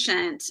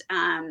patient,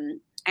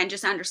 and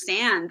just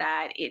understand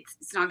that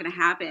it's not going to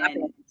happen.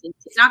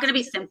 It's not going to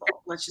be simple.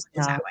 Let's just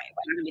put it that way. It's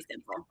not going to be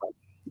simple.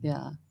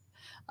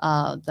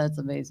 Yeah. That's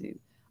amazing.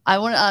 I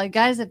want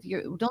guys, if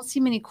you don't see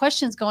many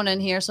questions going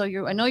in here, so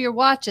I know you're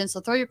watching, so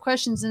throw your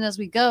questions in as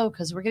we go,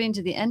 because we're getting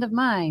to the end of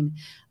mine.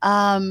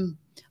 I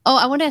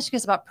want to ask you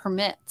guys about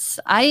permits.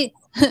 I'm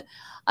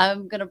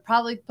going to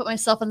probably put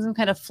myself on some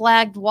kind of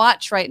flagged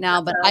watch right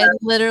now, but I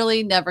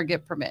literally never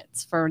get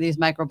permits for these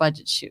micro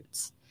budget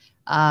shoots.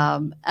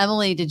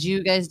 Emily, did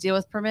you guys deal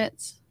with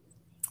permits?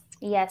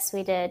 Yes,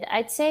 we did.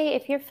 I'd say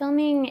if you're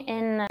filming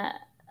in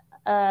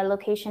a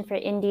location for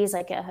indies,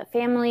 like a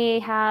family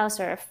house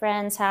or a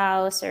friend's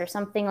house or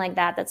something like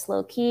that, that's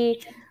low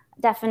key,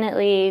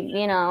 definitely,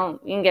 you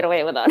can get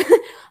away with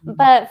it.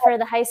 But for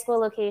the high school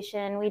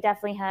location, we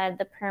definitely had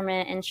the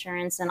permit,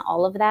 insurance, and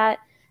all of that.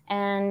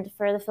 And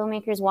for the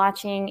filmmakers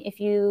watching, if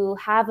you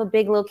have a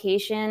big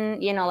location,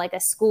 like a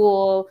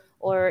school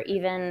or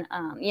even,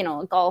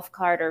 a golf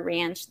cart or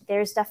ranch,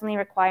 there's definitely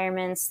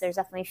requirements. There's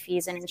definitely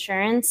fees and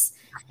insurance,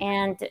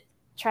 and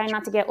try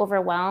not to get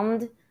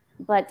overwhelmed.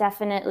 But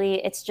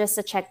definitely it's just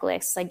a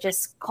checklist. Like,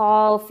 just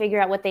call,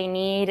 figure out what they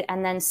need,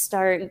 and then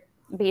start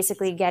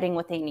basically getting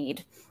what they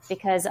need,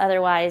 because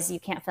otherwise you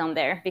can't film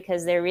there,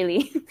 because they're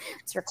really,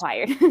 it's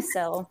required.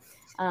 So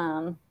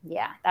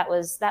yeah, that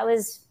was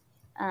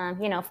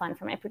fun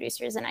for my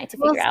producers and I to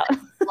figure out.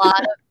 A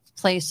lot of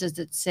places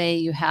that say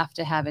you have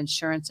to have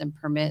insurance and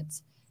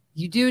permits.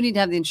 You do need to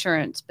have the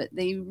insurance, but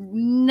they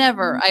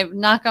never, I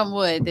knock on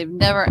wood, they've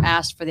never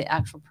asked for the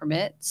actual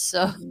permit.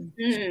 So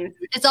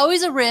it's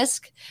always a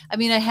risk. I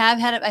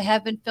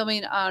have been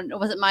filming on, it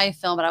wasn't my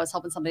film, but I was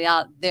helping somebody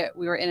out there.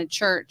 We were in a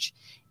church,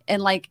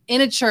 and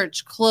in a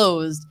church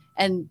closed,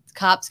 and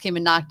cops came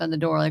and knocked on the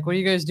door. Like, what are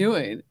you guys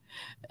doing?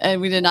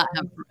 And we did not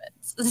have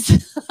permits.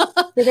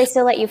 Did they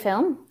still let you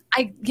film?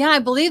 I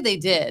believe they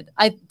did.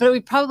 But we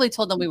probably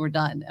told them we were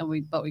done,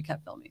 but we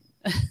kept filming.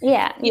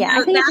 Yeah.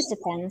 I think it just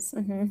depends.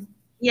 Mm-hmm.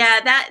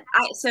 Yeah,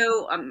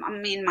 I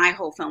mean, my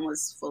whole film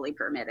was fully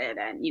permitted,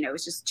 and it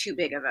was just too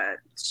big of a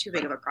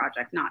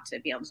project not to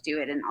be able to do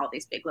it in all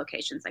these big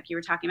locations like you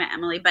were talking about,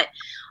 Emily. But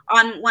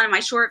on one of my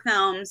short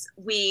films,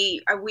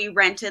 we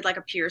rented like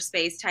a Pure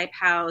Space type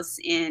house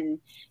in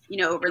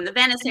over in the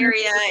Venice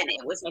area, and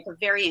it was like a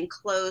very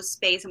enclosed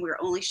space, and we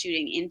were only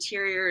shooting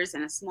interiors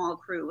and a small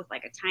crew with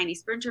like a tiny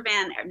Sprinter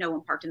van. No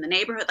one parked in the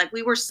neighborhood. Like,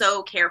 we were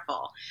so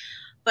careful.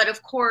 But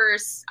of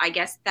course, I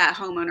guess that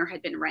homeowner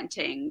had been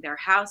renting their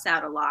house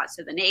out a lot.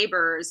 So the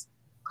neighbors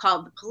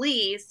called the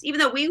police, even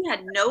though we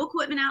had no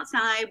equipment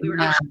outside. We were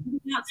not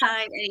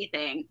outside,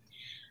 anything.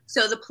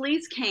 So the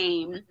police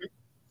came.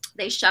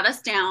 They shut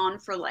us down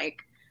for like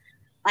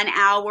an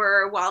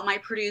hour while my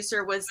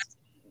producer was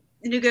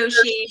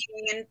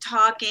negotiating and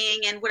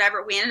talking and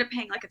whatever. We ended up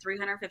paying like a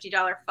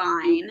 $350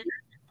 fine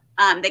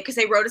because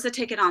they wrote us a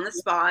ticket on the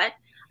spot.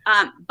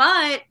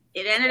 But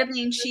it ended up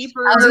being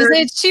cheaper. I was going to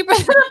say it's cheaper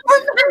than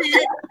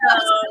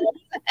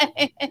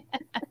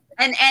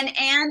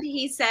and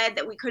he said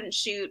that we couldn't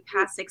shoot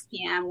past 6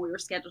 p.m. We were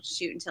scheduled to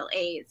shoot until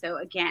 8. So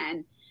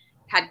again,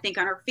 had to think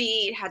on our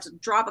feet, had to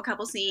drop a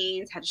couple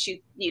scenes, had to shoot,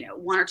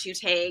 1 or 2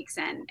 takes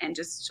and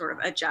just sort of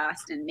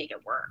adjust and make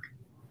it work.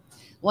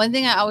 One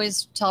thing I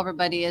always tell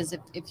everybody is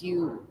if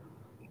you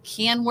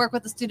can work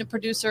with a student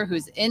producer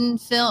who's in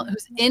film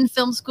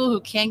school, who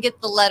can get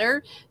the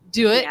letter,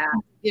 do it. Yeah.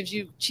 Gives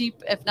you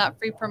cheap, if not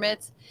free,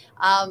 permits.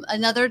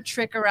 Another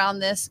trick around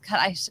this,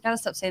 I gotta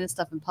stop saying this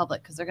stuff in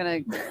public because they're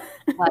gonna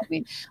flag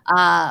me.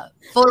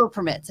 Photo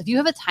permits. If you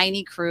have a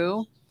tiny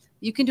crew,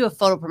 you can do a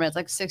photo permit. It's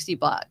like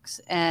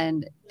 $60,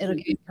 and it'll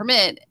give you a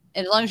permit.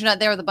 And as long as you're not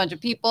there with a bunch of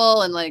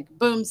people and like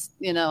booms,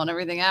 and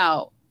everything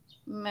out.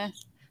 Meh.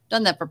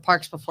 Done that for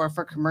parks before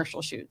for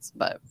commercial shoots,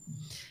 but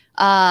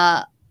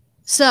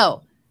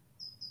so.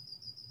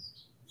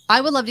 I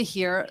would love to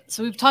hear.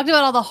 So we've talked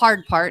about all the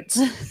hard parts.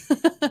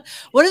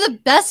 What are the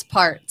best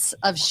parts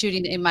of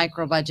shooting a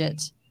micro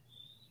budget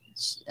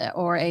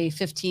or a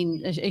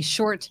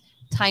short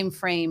time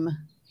frame?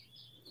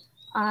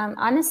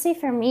 Honestly,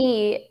 for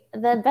me,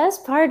 the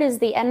best part is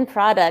the end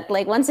product.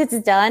 Like, once it's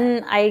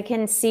done, I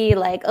can see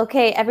like,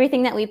 okay,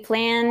 everything that we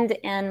planned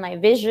and my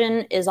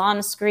vision is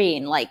on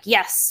screen. Like,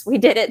 yes, we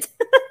did it.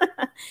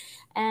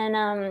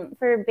 And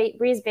for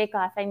Breeze Bake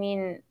Off, I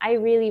mean, I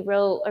really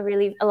wrote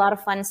a lot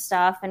of fun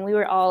stuff, and we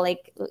were all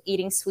like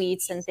eating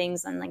sweets and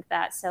things and like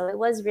that. So it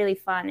was really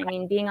fun. I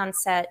mean, being on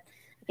set,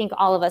 I think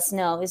all of us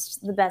know, is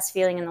the best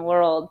feeling in the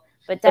world.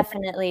 But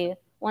definitely,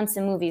 once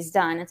the movie's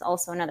done, it's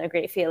also another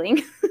great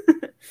feeling.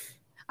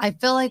 I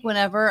feel like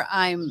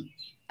I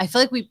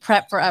feel like we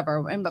prep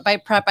forever, and by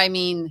prep I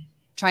mean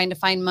trying to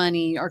find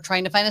money or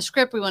trying to find a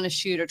script we want to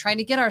shoot or trying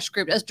to get our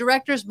script. As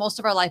directors, most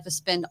of our life is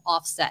spent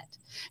off set,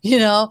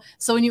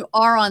 So when you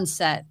are on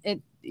set,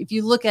 if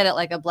you look at it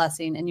like a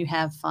blessing and you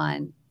have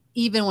fun,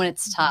 even when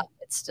it's tough,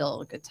 it's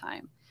still a good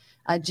time.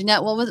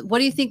 Jeanette, what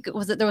do you think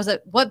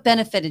what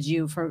benefited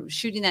you for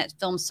shooting that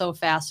film so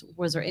fast?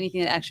 Was there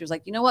anything that actually was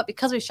like,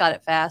 because we shot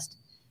it fast,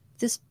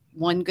 this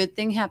one good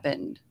thing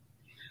happened?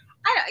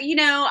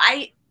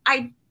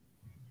 I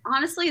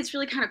honestly, it's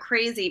really kind of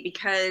crazy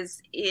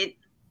because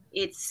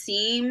it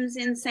seems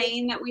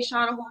insane that we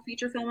shot a whole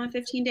feature film in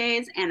 15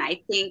 days. And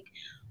I think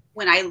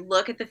when I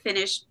look at the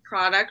finished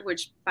product,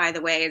 which by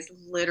the way is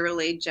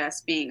literally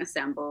just being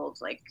assembled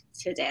like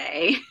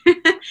today,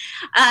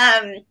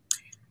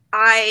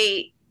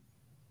 I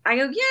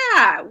go,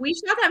 yeah, we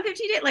shot that in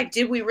 15 days. Like,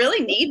 did we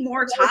really need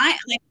more time?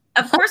 Like,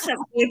 of course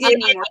we did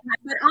need more time,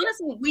 but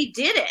honestly, we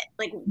did it.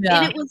 Like,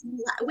 and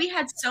we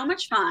had so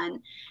much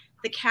fun.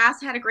 The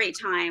cast had a great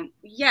time.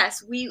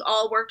 Yes, we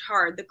all worked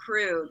hard. The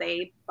crew,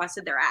 they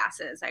busted their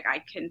asses. Like,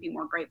 I couldn't be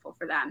more grateful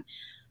for them.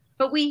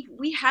 But we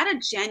had a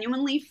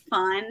genuinely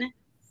fun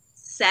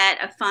set,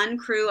 a fun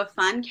crew, a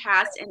fun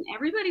cast, and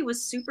everybody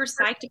was super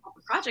psyched about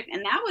the project.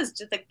 And that was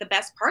just like the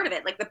best part of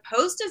it. Like, the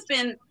post has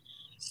been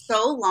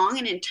so long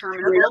and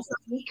interminable for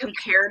me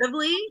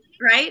comparatively,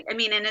 right? I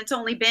mean, and it's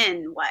only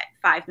been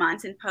 5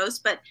 months in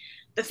post, but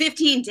the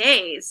 15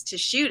 days to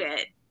shoot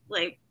it,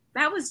 like,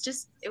 that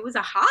was it was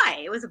a high.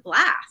 It was a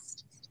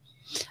blast.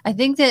 I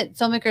think that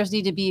filmmakers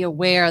need to be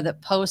aware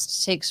that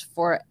post takes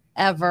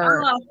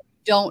forever.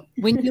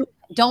 When you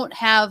don't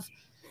have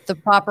the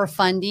proper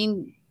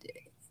funding,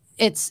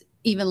 it's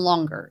even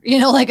longer.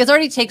 Like, it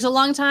already takes a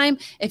long time.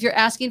 If you're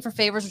asking for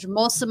favors, which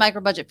most of the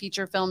micro budget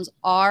feature films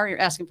are,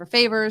 you're asking for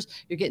favors,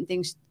 you're getting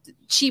things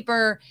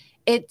cheaper.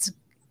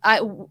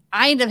 I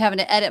ended up having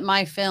to edit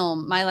my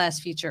film, my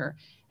last feature,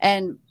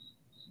 and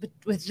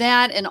with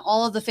that and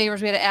all of the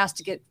favors we had to ask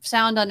to get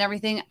sound on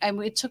everything,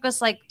 and it took us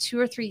like 2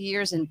 or 3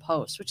 years in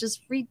post, which is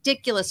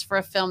ridiculous for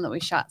a film that we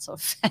shot so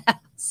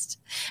fast.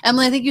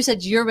 Emily, I think you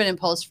said you've been in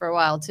post for a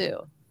while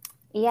too.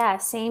 Yeah,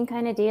 same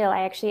kind of deal.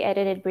 I actually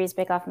edited Breeze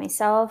Bake Off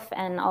myself,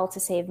 and all to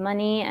save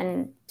money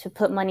and to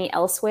put money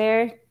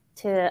elsewhere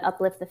to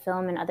uplift the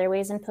film in other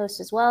ways in post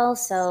as well.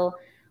 So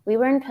we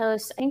were in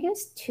post, I think it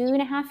was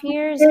 2.5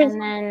 years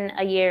and then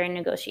a year in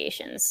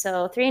negotiations.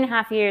 So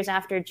 3.5 years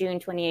after June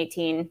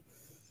 2018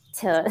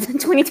 to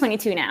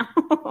 2022 now.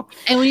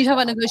 And when you talk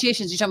about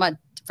negotiations, you're talking about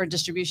for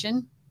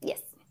distribution?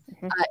 Yes.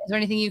 Mm-hmm. Is there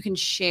anything you can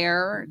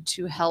share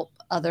to help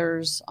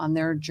others on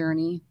their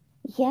journey?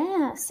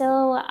 Yeah,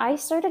 so I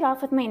started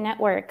off with my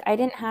network. I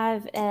didn't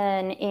have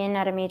an in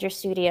at a major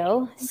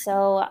studio.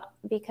 So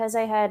because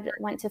I had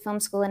went to film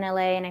school in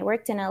LA and I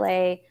worked in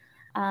LA,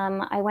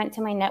 I went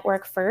to my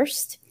network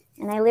first.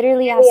 And I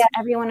literally asked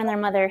everyone and their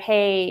mother,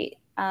 hey,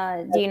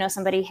 do you know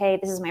somebody? Hey,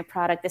 this is my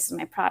product. This is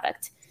my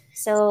product.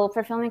 So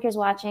for filmmakers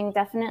watching,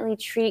 definitely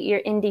treat your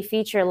indie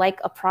feature like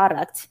a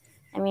product.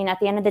 I mean, at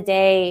the end of the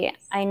day,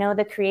 I know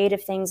the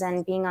creative things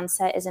and being on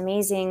set is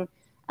amazing.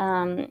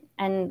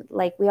 And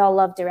like we all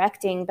love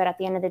directing, but at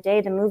the end of the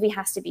day, the movie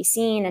has to be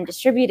seen and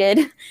distributed.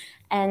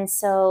 And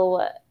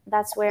so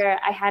that's where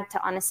I had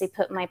to honestly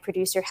put my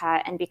producer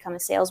hat and become a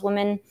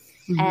saleswoman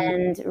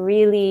and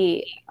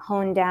really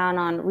hone down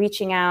on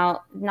reaching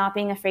out, not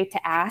being afraid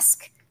to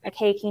ask, like,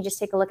 hey, can you just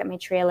take a look at my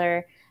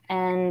trailer?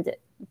 And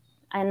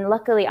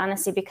luckily,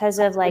 honestly, because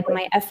of like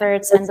my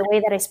efforts and the way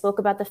that I spoke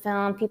about the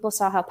film, people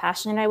saw how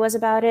passionate I was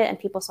about it, and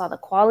people saw the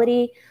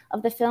quality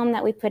of the film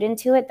that we put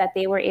into it, that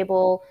they were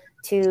able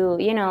to,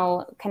 you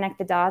know, connect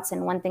the dots,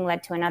 and one thing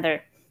led to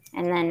another.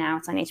 And then now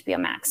it's on HBO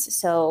Max.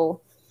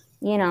 So,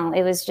 you know,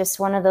 it was just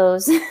one of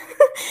those,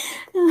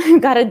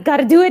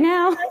 gotta do it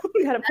now.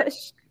 Gotta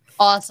push.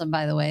 Awesome,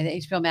 by the way, the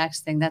HBO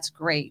Max thing, that's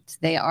great.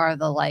 They are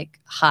the like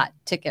hot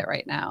ticket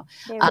right now.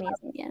 They're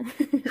amazing, yeah.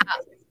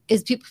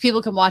 Is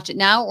people can watch it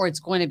now, or it's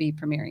going to be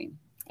premiering?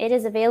 It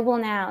is available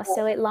now.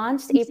 So it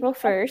launched April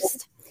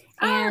 1st.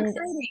 And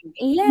exciting.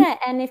 Yeah,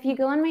 and if you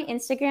go on my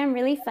Instagram,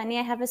 really funny,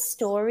 I have a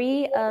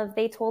story of,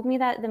 they told me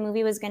that the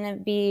movie was going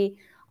to be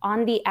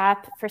on the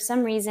app for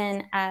some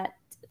reason at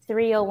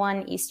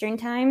 3:01 Eastern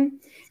time.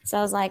 So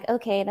I was like,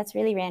 okay, that's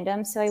really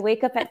random. So I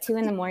wake up at 2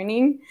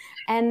 a.m.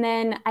 and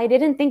then I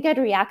didn't think I'd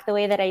react the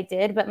way that I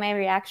did, but my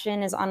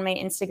reaction is on my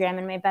Instagram,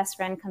 and my best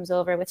friend comes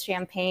over with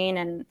champagne,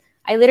 and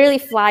I literally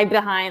fly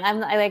behind. I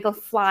like go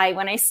fly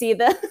when I see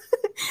the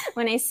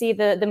when I see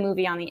the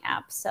movie on the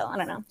app. So I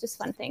don't know, just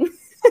fun thing.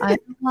 I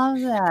love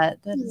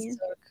that. That is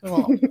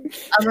so cool.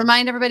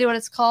 Remind everybody what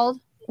it's called.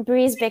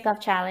 Bree's Bake Off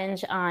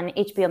Challenge on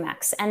HBO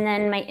Max, and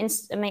then my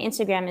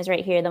Instagram is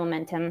right here, The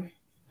Momentum.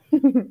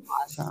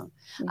 Awesome.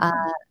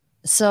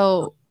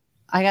 So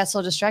I got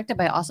so distracted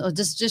by also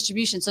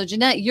distribution. So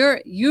Jeanette,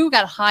 you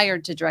got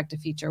hired to direct a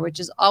feature,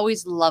 which is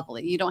always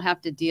lovely. You don't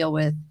have to deal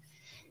with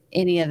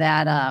any of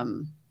that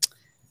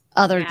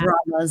other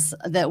dramas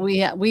that we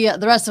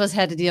the rest of us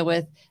had to deal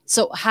with.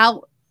 So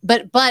how?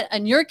 But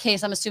in your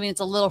case, I'm assuming it's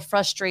a little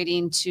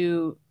frustrating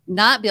to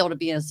not be able to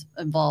be as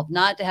involved,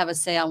 not to have a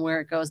say on where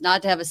it goes,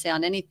 not to have a say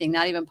on anything,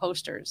 not even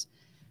posters.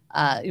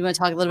 You want to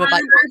talk a little bit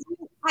about?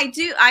 I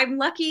do. I'm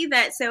lucky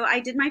that, so I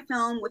did my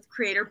film with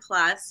Creator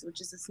Plus,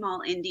 which is a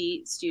small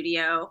indie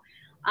studio.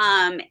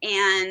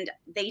 And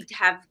they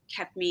have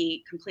kept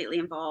me completely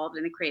involved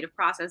in the creative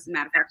process. As a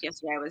matter of fact,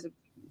 yesterday I was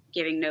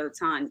giving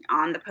notes on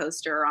the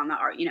poster, on the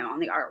art, on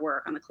the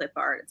artwork, on the clip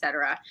art,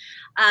 etc.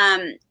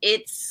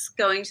 It's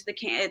going to the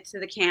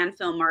Cannes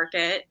film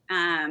market.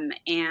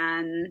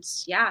 And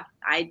yeah,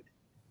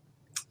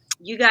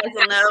 you guys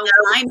will know,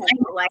 I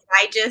know, like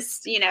I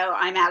just,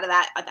 I'm out of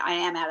that. I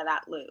am out of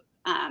that loop.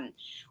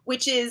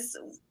 Which is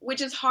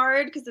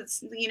hard because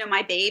it's,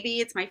 my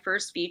baby, it's my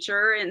first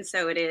feature. And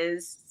so it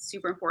is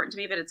super important to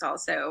me, but it's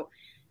also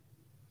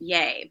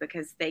yay,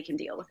 because they can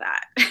deal with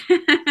that.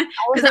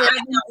 Because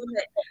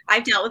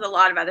I've dealt with a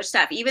lot of other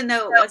stuff, even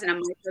though it wasn't a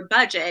micro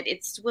budget,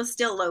 it was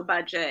still low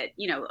budget,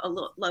 a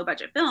low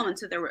budget film. And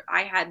so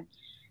I had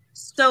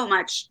so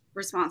much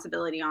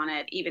responsibility on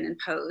it, even in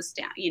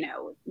post,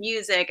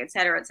 music, et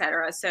cetera, et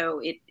cetera.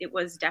 So it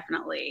was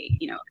definitely,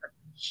 a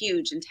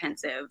huge,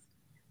 intensive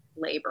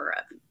labor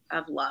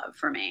of love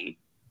for me.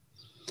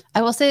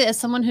 I will say, as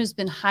someone who's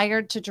been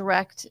hired to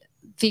direct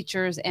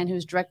features and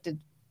who's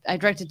I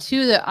directed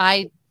 2 that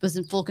I was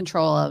in full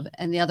control of,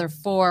 and the other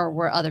 4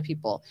 were other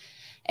people.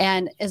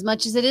 And as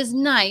much as it is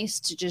nice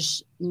to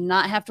just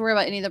not have to worry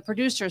about any of the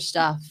producer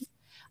stuff,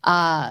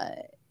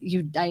 I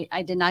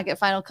did not get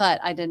final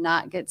cut. I did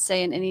not get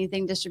say in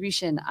anything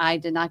distribution. I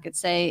did not get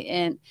say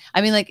in,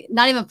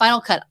 not even final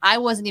cut. I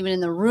wasn't even in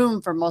the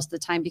room for most of the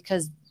time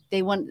because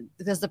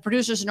the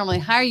producers who normally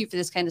hire you for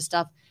this kind of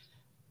stuff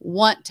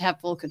want to have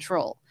full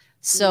control.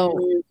 So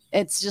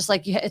it's just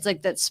like, it's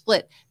like that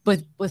split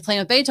with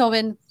Playing with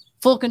Beethoven,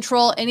 full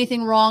control,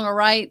 anything wrong or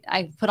right,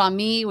 I put on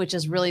me, which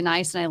is really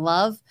nice and I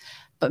love.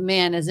 But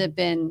man,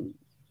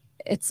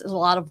 it's a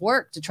lot of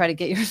work to try to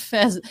get your,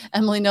 as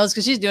Emily knows,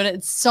 because she's doing it.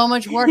 It's so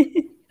much work to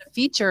get a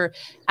feature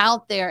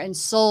out there and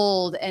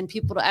sold and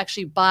people to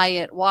actually buy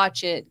it,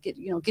 watch it, get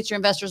your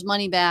investors'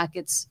 money back.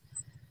 It's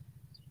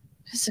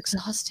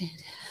exhausting.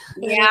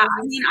 Yeah.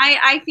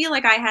 I feel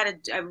like I had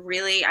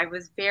I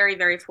was very,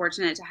 very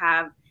fortunate to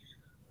have,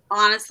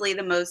 honestly,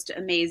 the most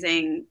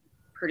amazing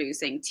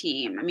producing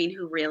team.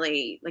 Who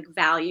really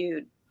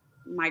valued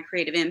my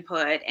creative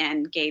input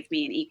and gave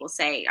me an equal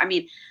say.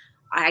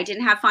 I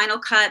didn't have final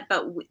cut,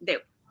 but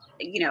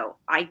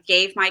I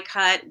gave my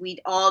cut. We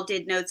all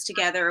did notes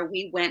together.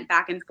 We went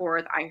back and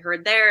forth. I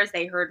heard theirs,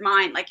 they heard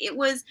mine. Like, it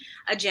was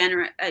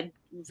a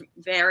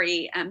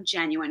very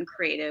genuine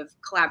creative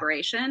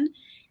collaboration.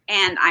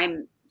 And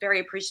I'm very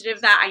appreciative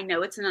of that. I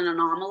know it's an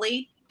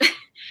anomaly.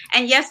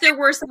 And yes, there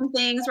were some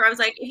things where I was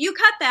like, if you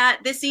cut that,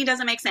 this scene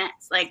doesn't make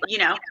sense. Like,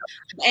 and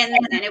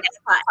then it was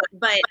cut.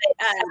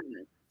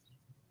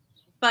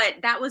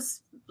 But that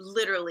was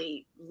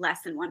literally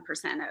less than 1%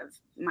 of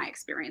my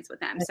experience with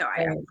them. So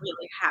I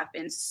really have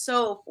been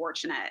so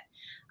fortunate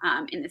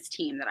in this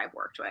team that I've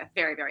worked with.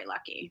 Very, very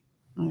lucky.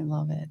 I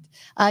love it.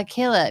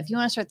 Kayla, if you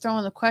want to start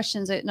throwing the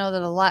questions, I know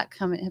that a lot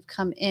have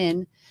come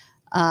in.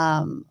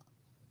 I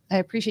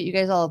appreciate you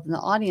guys all in the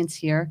audience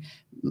here.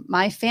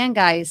 My fan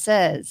guy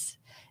says,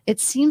 it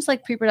seems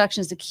like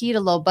pre-production is the key to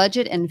low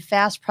budget and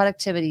fast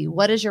productivity.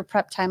 What does your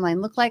prep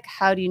timeline look like?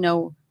 How do you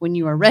know when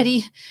you are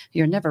ready?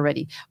 You're never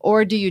ready.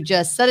 Or do you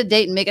just set a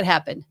date and make it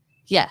happen?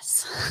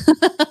 Yes.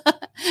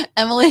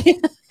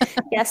 Emily?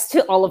 Yes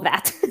to all of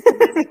that.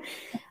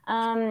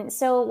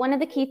 So one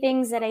of the key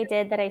things that I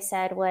did that I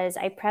said was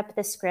I prepped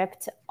the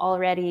script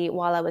already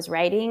while I was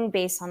writing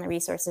based on the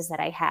resources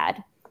that I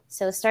had.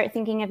 So start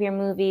thinking of your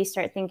movie,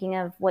 start thinking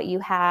of what you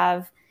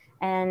have.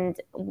 And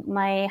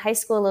my high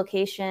school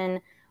location,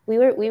 we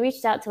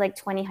reached out to like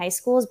 20 high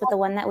schools, but the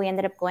one that we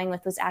ended up going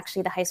with was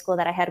actually the high school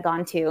that I had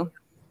gone to.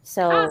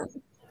 So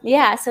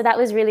yeah, so that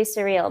was really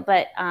surreal.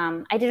 But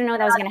I didn't know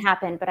that was going to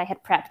happen, but I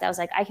had prepped. I was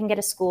like, I can get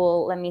a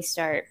school. Let me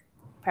start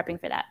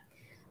prepping for that.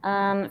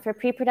 For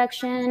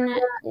pre-production,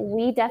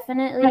 we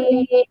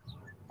definitely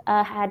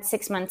had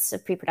 6 months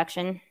of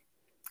pre-production.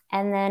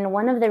 And then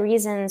one of the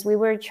reasons we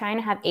were trying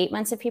to have 8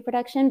 months of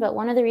pre-production, but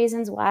one of the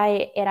reasons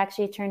why it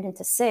actually turned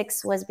into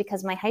 6 was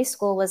because my high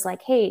school was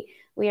like, hey,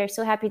 we are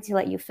so happy to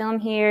let you film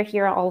here.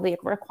 Here are all the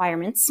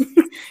requirements.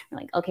 I'm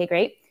like, okay,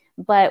 great.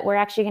 But we're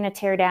actually going to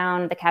tear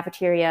down the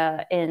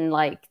cafeteria in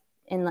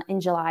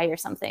July or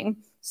something.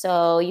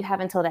 So you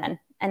have until then.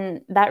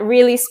 And that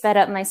really sped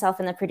up myself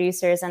and the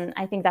producers. And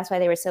I think that's why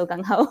they were so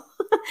gung-ho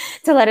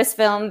to let us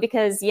film,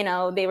 because,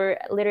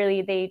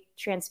 they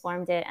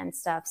transformed it and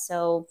stuff.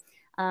 So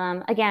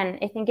again,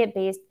 I think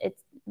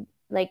it's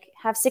like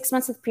have 6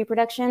 months of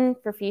pre-production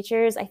for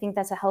features. I think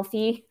that's a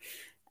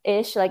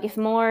healthy-ish, like if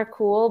more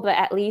cool, but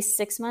at least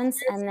 6 months.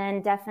 And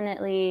then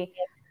definitely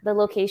the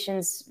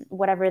locations,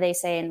 whatever they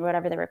say and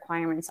whatever the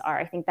requirements are,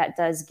 I think that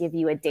does give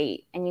you a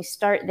date. And you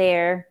start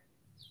there,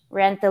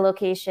 rent the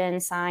location,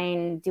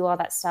 sign, do all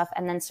that stuff,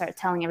 and then start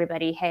telling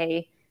everybody,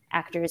 hey,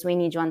 actors, we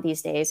need you on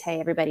these days. Hey,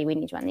 everybody, we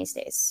need you on these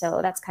days.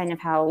 So that's kind of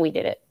how we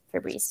did it for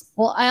Breeze.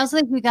 Well, I also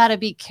think we got to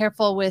be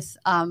careful with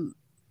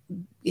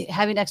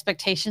having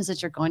expectations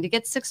that you're going to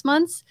get 6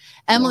 months.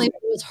 Emily, it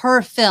was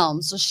her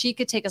film, so she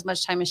could take as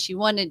much time as she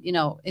wanted,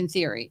 in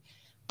theory.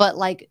 But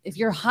like if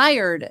you're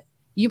hired,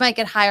 you might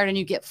get hired and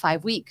you get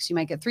 5 weeks. You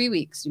might get 3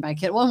 weeks. You might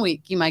get 1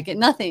 week. You might get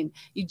nothing.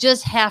 You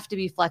just have to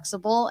be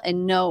flexible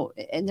and know.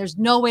 And there's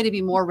no way to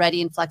be more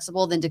ready and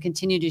flexible than to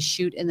continue to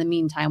shoot in the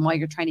meantime while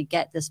you're trying to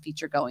get this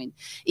feature going.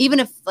 Even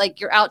if like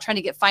you're out trying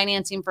to get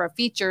financing for a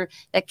feature,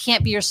 that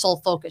can't be your sole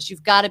focus.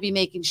 You've got to be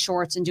making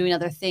shorts and doing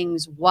other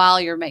things while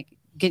you're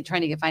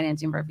trying to get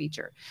financing for a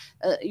feature.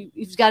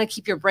 You've got to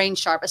keep your brain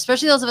sharp,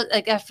 especially those of us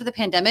like after the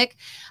pandemic.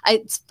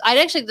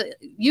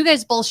 You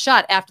guys both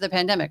shot after the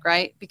pandemic,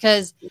 right?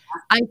 Because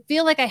I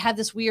feel like I had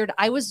this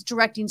I was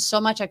directing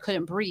so much I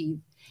couldn't breathe.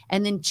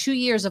 And then 2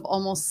 years of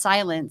almost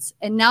silence.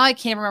 And now I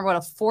can't remember what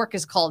a fork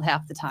is called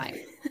half the time.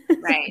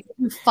 Right.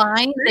 You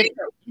find that it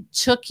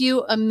took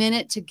you a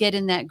minute to get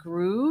in that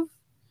groove?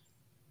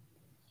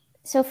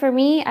 So for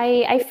me,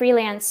 I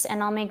freelance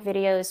and I'll make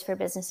videos for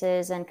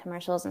businesses and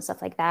commercials and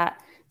stuff like that.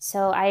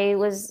 So I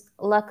was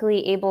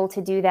luckily able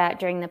to do that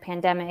during the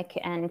pandemic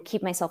and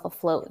keep myself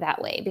afloat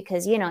that way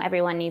because,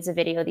 everyone needs a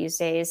video these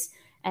days.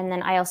 And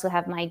then I also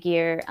have my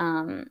gear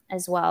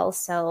as well.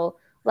 So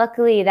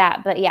luckily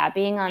that, but yeah,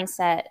 being on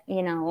set,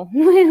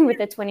 with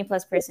a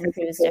 20+ person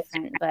crew is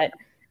different, but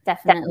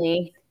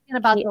definitely. And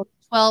about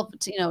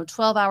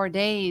 12-hour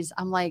days,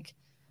 I'm like,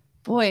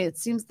 boy, it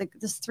seems like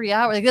this 3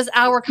 hours, like this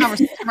hour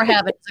conversation we're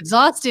having, it's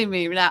exhausting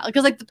me now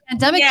because like the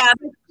pandemic. Yeah,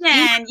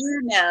 and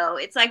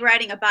it's like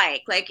riding a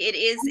bike. Like it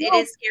is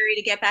scary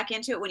to get back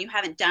into it when you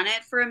haven't done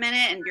it for a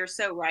minute. And you're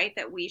so right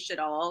that we should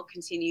all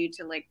continue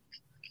to like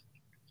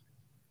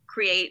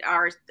create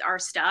our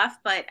stuff.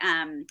 But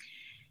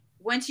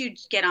once you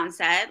get on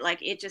set,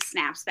 like it just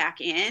snaps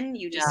back in.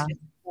 You just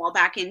fall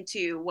back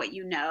into what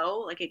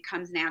like it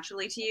comes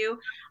naturally to you.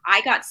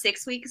 I got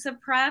 6 weeks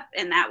of prep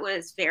and that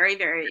was very,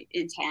 very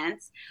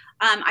intense.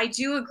 I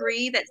do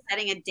agree that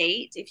setting a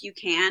date, if you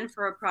can,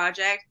 for a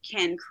project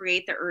can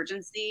create the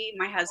urgency.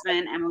 My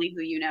husband, Emily,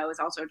 who is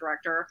also a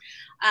director,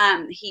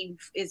 he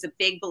is a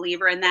big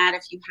believer in that.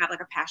 If you have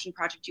like a passion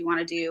project you want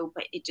to do,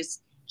 but it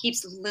just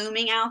keeps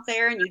looming out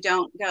there and you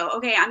don't go,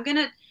 okay,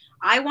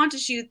 I want to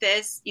shoot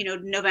this,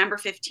 November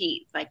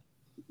 15th, like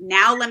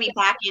now let me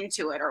back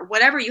into it or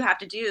whatever you have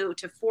to do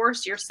to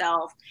force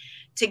yourself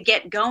to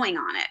get going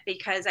on it,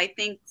 because I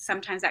think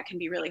sometimes that can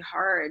be really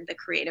hard, the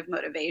creative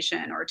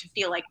motivation, or to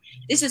feel like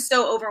this is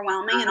so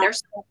overwhelming and there's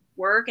so much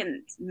work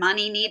and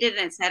money needed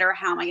and et cetera.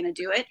 How am I going to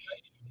do it?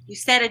 You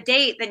set a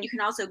date, then you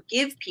can also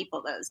give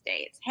people those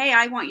dates. Hey,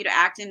 I want you to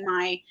act in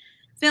my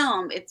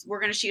film. We're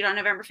going to shoot on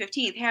November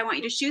 15th. Hey, I want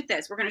you to shoot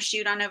this. We're going to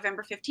shoot on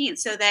November 15th,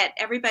 so that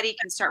everybody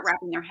can start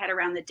wrapping their head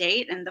around the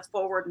date, and the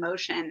forward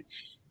motion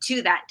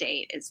to that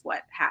date is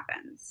what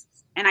happens.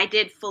 And I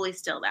did fully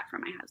steal that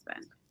from my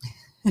husband.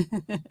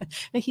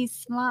 He's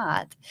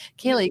smart.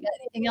 Kayla, you got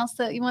anything else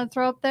that you want to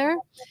throw up there?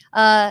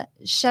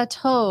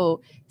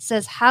 Chateau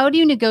says, how do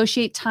you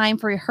negotiate time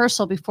for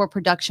rehearsal before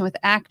production with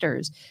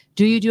actors?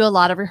 Do you do a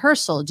lot of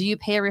rehearsal? Do you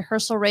pay a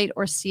rehearsal rate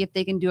or see if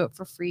they can do it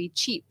for free,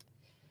 cheap?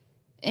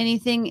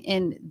 Anything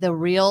in the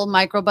real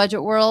micro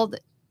budget world,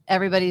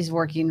 everybody's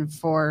working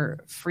for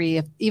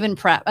free, even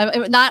prep.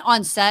 Not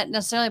on set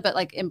necessarily, but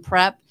like in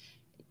prep,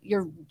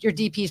 your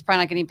DP is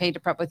probably not getting paid to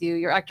prep with you.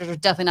 Your actors are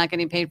definitely not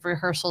getting paid for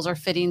rehearsals or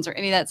fittings or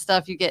any of that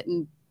stuff you get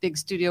in big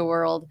studio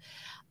world.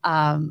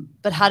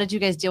 But how did you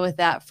guys deal with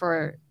that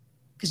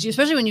because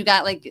especially when you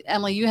got, like,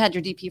 Emily, you had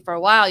your DP for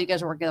a while. You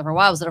guys were working together for a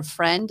while. Was it a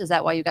friend? Is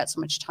that why you got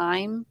so much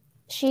time?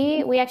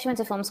 We actually went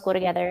to film school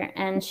together,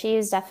 and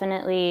she's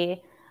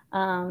definitely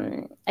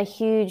a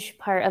huge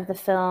part of the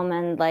film.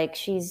 And like,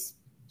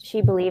 she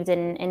believed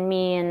in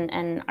me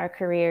and our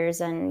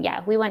careers. And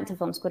yeah, we went to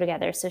film school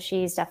together. So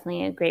she's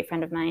definitely a great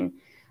friend of mine.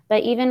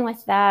 But even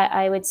with that,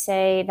 I would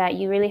say that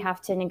you really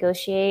have to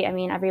negotiate. I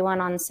mean,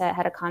 everyone on set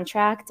had a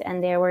contract,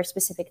 and there were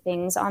specific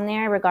things on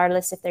there,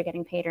 regardless if they're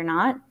getting paid or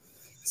not.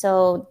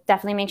 So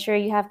definitely make sure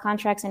you have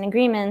contracts and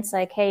agreements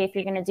like, hey, if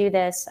you're going to do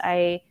this,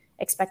 I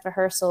expect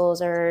rehearsals,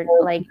 or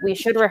like, we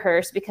should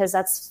rehearse because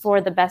that's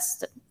for the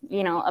best,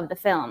 of the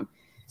film.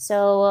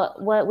 So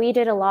what we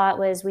did a lot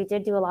was we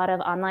did do a lot of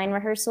online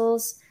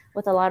rehearsals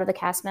with a lot of the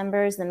cast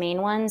members, the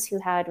main ones who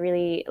had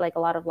really like a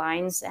lot of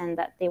lines and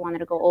that they wanted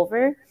to go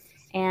over.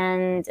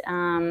 And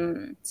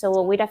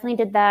so we definitely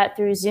did that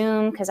through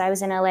Zoom, because I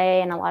was in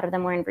LA and a lot of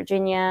them were in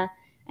Virginia,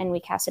 and we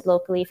casted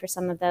locally for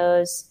some of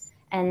those.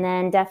 And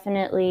then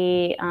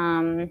definitely,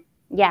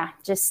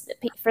 just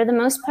for the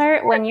most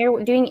part, when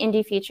you're doing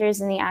indie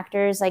features and the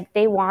actors, like,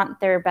 they want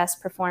their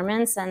best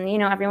performance, and,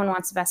 everyone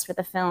wants the best for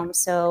the film.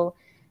 So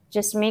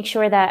just make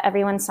sure that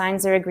everyone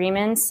signs their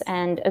agreements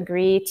and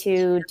agree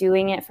to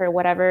doing it for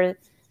whatever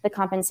the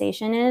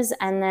compensation is.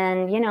 And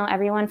then,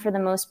 everyone, for the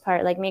most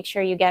part, like, make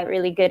sure you get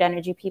really good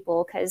energy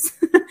people, because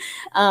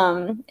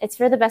it's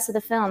for the best of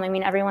the film. I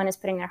mean, everyone is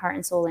putting their heart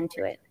and soul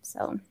into it.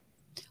 So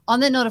on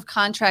the note of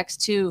contracts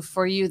too,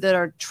 for you that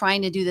are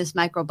trying to do this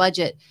micro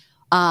budget,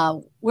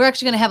 we're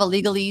actually going to have a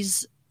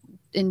legalese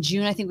in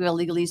June. I think we have a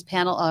legalese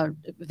panel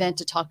event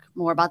to talk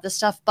more about this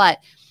stuff. But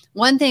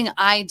one thing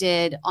I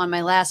did on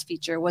my last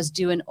feature was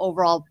do an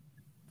overall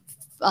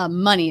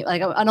money,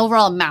 like an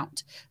overall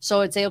amount.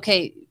 So it'd say,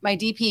 okay, my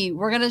DP,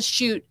 we're going to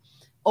shoot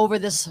over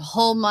this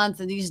whole month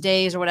and these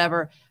days or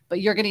whatever,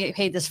 but you're going to get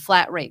paid this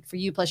flat rate for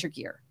you plus your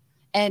gear.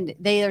 And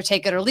they either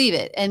take it or leave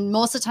it. And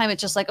most of the time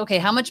it's just like, okay,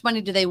 how much money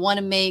do they want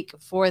to make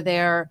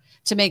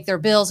to make their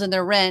bills and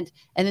their rent?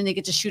 And then they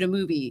get to shoot a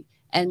movie.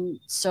 And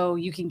so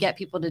you can get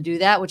people to do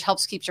that, which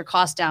helps keep your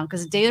costs down,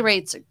 because daily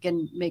rates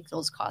can make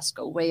those costs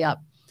go way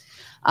up.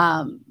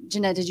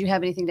 Jeanette, did you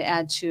have anything to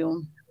add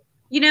to?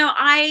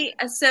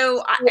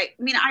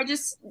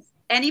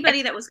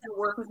 Anybody that was going to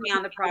work with me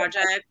on the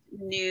project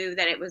knew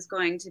that it was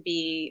going to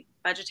be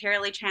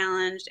budgetarily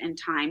challenged and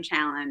time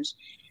challenged.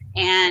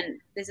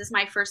 And this is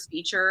my first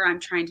feature. I'm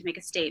trying to make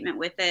a statement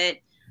with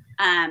it.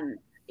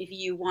 If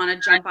you want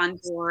to jump on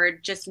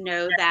board, just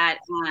know that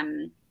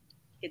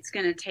it's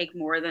going to take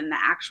more than the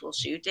actual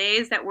shoot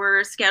days that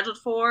we're scheduled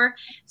for.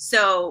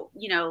 So,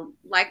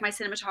 like my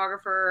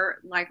cinematographer,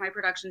 like my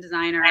production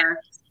designer,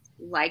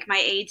 like my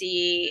AD,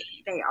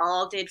 they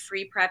all did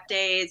free prep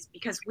days,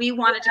 because we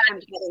wanted to come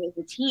together as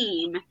a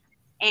team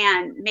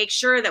and make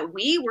sure that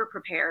we were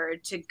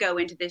prepared to go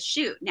into this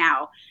shoot.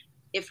 Now,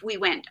 if we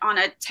went on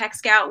a tech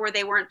scout where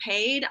they weren't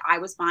paid, I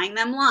was buying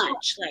them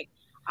lunch. Like,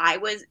 I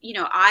was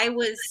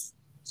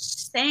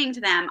saying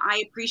to them,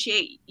 I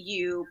appreciate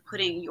you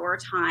putting your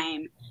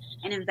time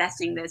and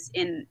investing this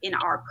in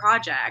our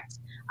project,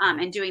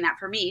 and doing that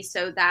for me.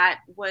 So that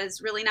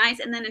was really nice.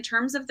 And then in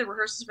terms of the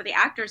rehearsals for the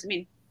actors, I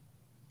mean,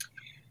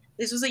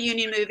 this was a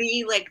union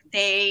movie,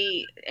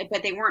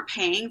 but they weren't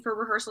paying for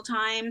rehearsal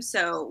time.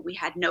 So we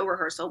had no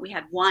rehearsal. We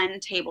had one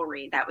table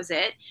read. That was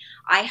it.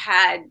 I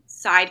had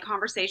side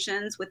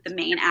conversations with the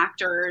main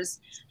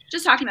actors,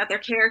 just talking about their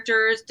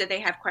characters. Did they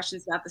have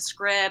questions about the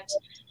script?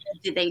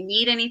 Did they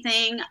need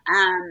anything?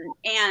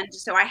 And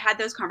so I had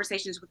those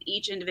conversations with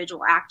each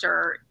individual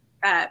actor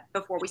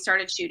before we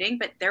started shooting,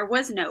 but there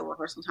was no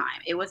rehearsal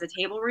time. It was a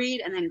table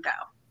read and then go.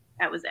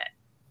 That was it.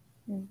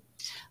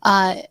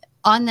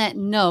 On that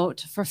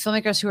note, for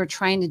filmmakers who are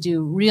trying to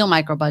do real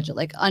micro budget,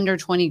 like under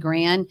 20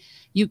 grand,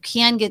 you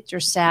can get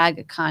your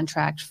SAG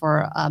contract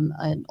for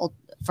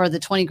the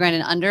 20 grand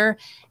and under,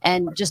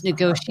 and just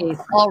negotiate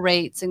all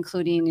rates,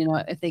 including,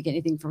 if they get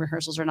anything for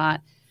rehearsals or not.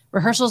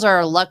 rehearsals are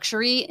a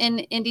luxury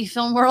in indie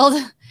film world.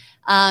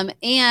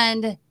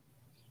 And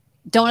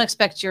don't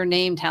expect your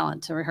name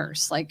talent to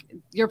rehearse. Like,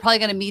 you're probably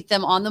going to meet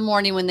them on the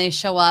morning when they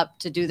show up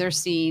to do their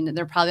scene.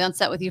 They're probably on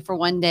set with you for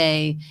one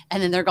day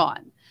and then they're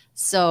gone.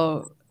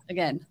 So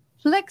again,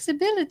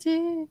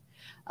 flexibility.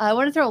 I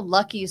want to throw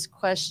Lucky's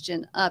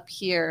question up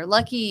here.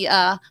 Lucky,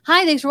 hi,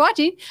 thanks for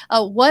watching.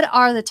 What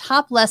are the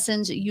top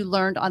lessons you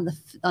learned on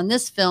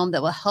this film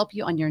that will help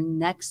you on your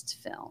next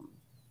film?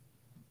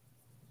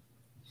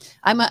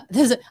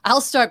 I'll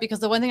start,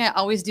 because the one thing I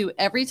always do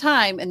every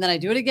time, and then I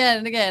do it again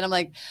and again, I'm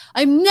like,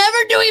 I'm never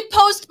doing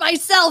post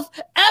myself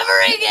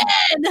ever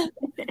again.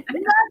 I'm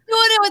not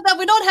doing it with that.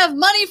 We don't have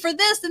money for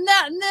this and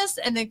that and this,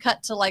 and then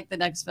cut to like the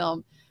next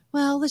film.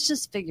 Well, let's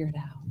just figure it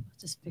out.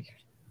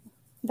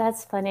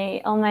 That's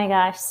funny. Oh my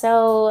gosh.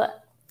 So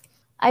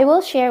I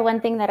will share one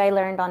thing that I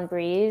learned on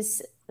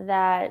Breeze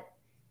that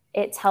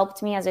it's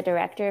helped me as a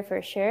director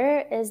for sure,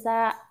 is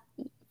that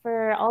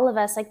for all of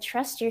us, like,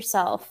 trust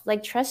yourself,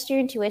 like, trust your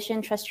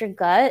intuition, trust your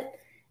gut.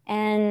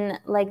 And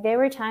like, there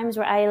were times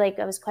where I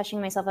was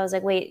questioning myself. I was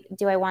like, wait,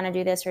 do I want to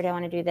do this or do I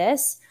want to do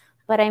this?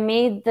 But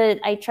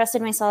I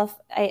trusted myself.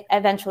 I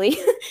eventually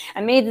I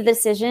made the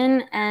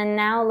decision. And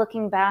now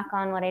looking back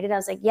on what I did, I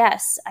was like,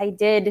 yes, I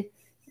did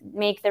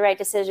make the right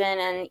decision.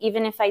 And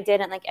even if I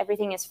didn't, like,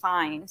 everything is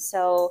fine.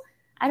 So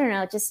I don't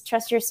know, just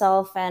trust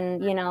yourself,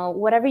 and, you know,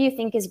 whatever you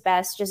think is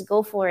best, just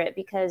go for it,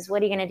 because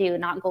what are you going to do?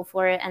 Not go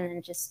for it. And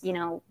then just, you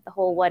know, the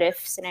whole what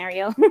if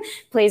scenario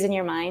plays in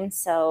your mind.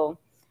 So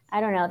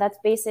I don't know. That's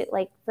basic.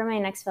 Like, for my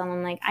next film,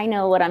 I'm like, I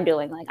know what I'm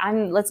doing. Like,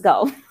 let's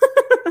go.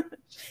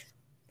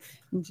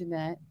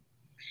 Jeanette.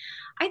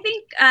 I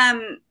think,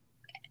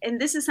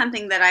 and this is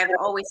something that I've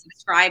always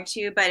subscribed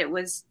to, but it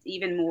was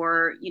even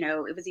more, you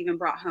know, it was even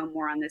brought home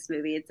more on this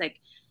movie. It's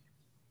like,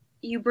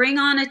 you bring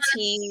on a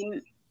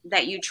team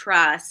that you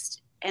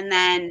trust, and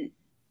then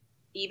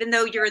even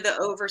though you're the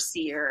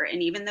overseer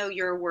and even though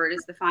your word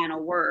is the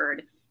final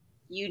word,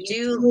 you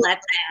do let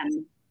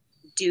them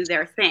do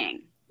their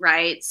thing,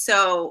 right?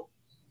 So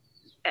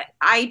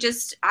I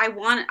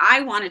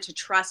wanted to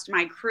trust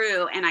my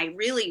crew, and I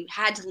really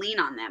had to lean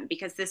on them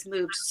because this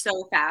moved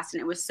so fast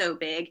and it was so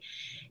big.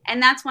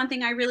 And that's one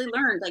thing I really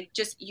learned, like,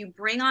 just, you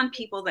bring on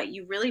people that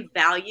you really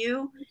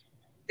value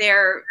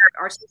their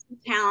artistic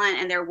talent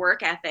and their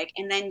work ethic,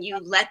 and then you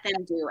let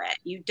them do it.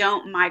 You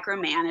don't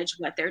micromanage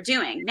what they're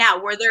doing. Now,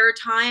 were there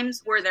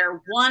times, were there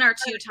one or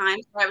two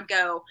times where I would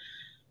go,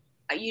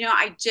 you know,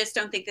 I just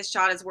don't think this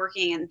shot is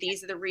working, and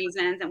these are the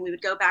reasons, and we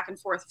would go back and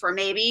forth for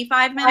maybe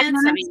 5 minutes.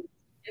 I mean,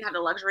 I didn't have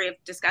the luxury of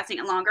discussing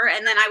it longer.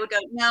 And then I would go,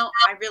 no,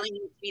 I really need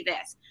to be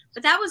this.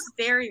 But that was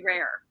very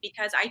rare,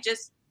 because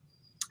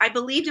I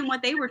believed in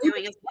what they were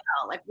doing as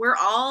well. Like, we're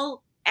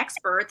all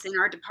experts in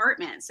our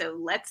department, so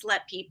let's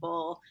let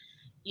people,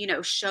 you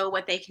know, show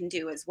what they can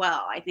do as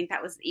well. I think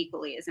that was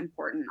equally as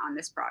important on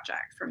this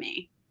project for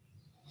me.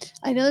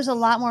 I know there's a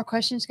lot more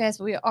questions, guys,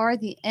 but we are at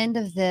the end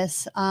of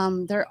this.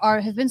 There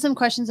have been some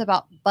questions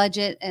about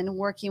budget and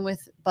working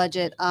with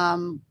budget.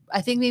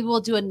 I think maybe we'll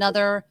do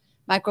another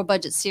micro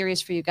budget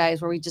series for you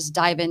guys where we just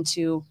dive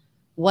into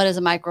what does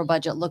a micro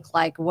budget look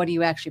like? What are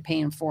you actually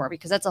paying for?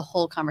 Because that's a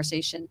whole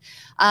conversation.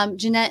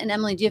 Jeanette and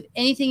Emily, do you have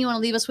anything you want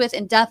to leave us with?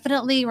 And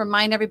definitely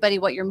remind everybody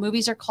what your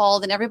movies are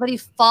called, and everybody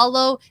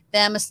follow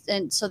them,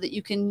 and so that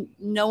you can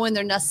know when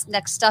their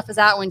next stuff is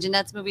out, when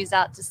Jeanette's movie is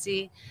out to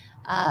see.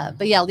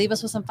 But yeah, leave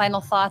us with some final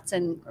thoughts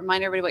and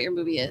remind everybody what your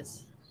movie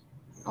is.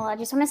 Well, I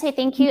just want to say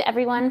thank you,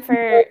 everyone,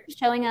 for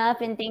showing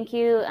up, and thank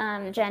you,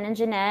 Jen and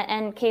Jeanette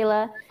and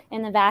Kayla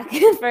in the back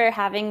for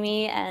having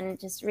me, and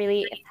just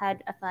really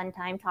had a fun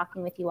time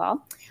talking with you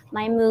all.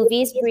 My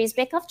movie is Breeze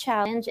Bake Off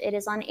Challenge. It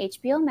is on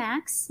HBO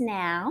Max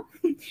now,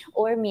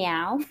 or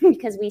Meow,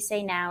 because we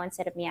say now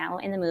instead of meow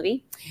in the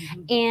movie.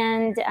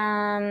 And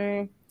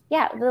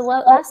yeah, the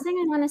last thing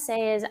I want to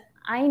say is,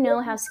 I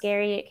know how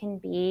scary it can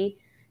be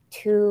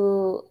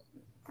to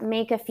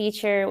make a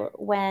feature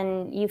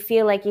when you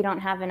feel like you don't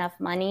have enough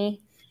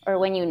money, or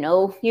when you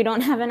know you don't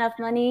have enough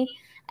money.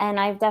 And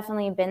I've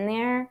definitely been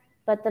there.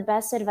 But the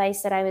best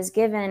advice that I was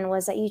given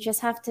was that you just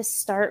have to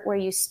start where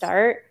you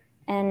start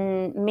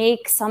and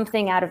make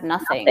something out of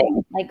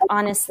nothing, like,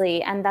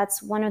 honestly. And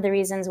that's one of the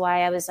reasons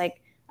why I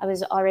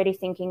was already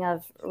thinking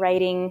of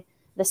writing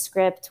the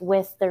script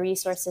with the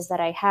resources that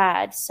I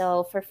had.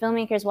 So for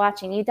filmmakers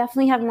watching, you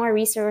definitely have more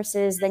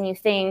resources than you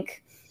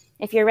think.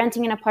 If you're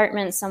renting an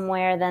apartment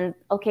somewhere, then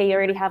okay, you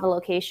already have a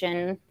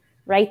location.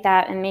 Write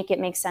that and make it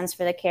make sense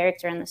for the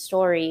character and the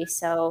story.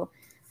 So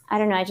I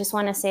don't know. I just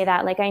want to say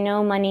that, like, I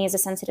know money is a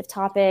sensitive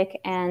topic,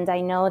 and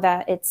I know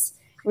that it's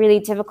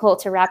really difficult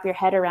to wrap your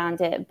head around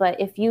it. But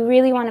if you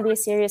really want to be a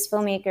serious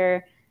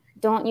filmmaker,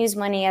 don't use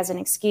money as an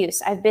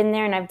excuse. I've been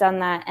there and I've done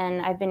that,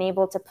 and I've been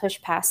able to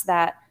push past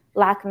that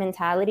lack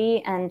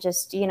mentality and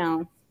just, you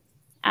know,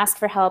 ask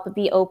for help,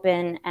 be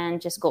open,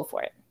 and just go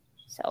for it.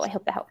 So I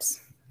hope that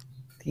helps.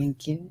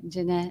 Thank you,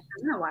 Jeanette.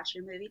 I'm going to watch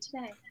your movie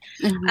today.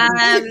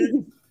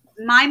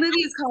 My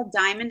movie is called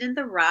Diamond in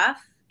the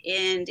Rough,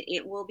 and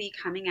it will be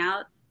coming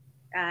out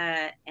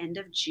end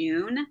of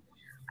June.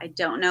 I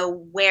don't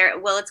know where.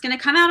 Well, it's going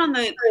to come out on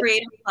the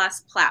Creative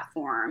Plus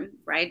platform,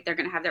 right? They're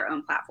going to have their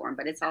own platform,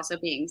 but it's also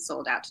being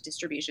sold out to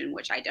distribution,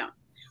 which I don't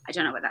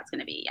know what that's going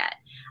to be yet.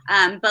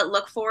 But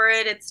look for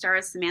it. It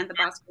stars Samantha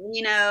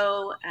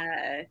Boscolino,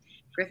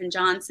 Griffin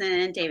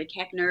Johnson, David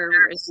Koechner,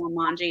 Islam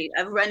Manji,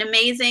 an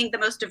amazing, the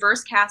most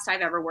diverse cast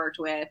I've ever worked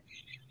with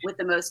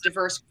the most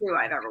diverse crew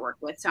I've ever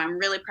worked with. So I'm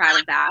really proud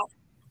of that.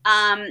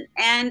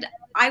 And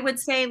I would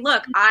say,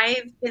 look,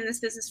 I've been in this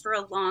business for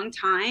a long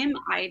time.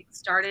 I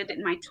started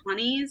in my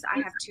 20s. I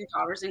have 2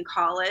 daughters in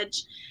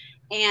college,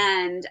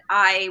 and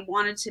I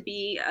wanted to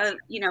be a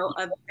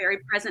very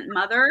present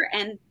mother,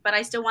 but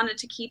I still wanted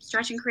to keep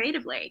stretching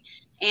creatively.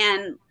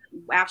 And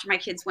after my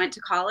kids went to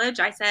college,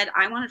 I said,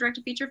 I want to direct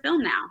a feature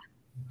film now.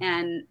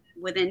 And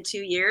within 2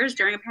 years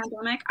during a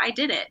pandemic, I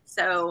did it.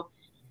 So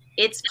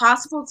it's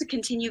possible to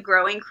continue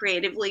growing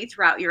creatively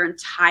throughout your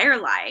entire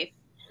life.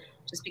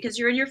 Just because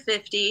you're in your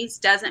 50s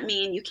doesn't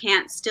mean you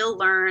can't still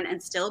learn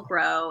and still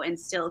grow and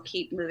still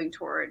keep moving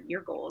toward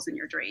your goals and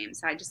your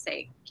dreams. I just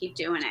say, keep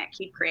doing it,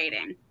 keep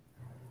creating.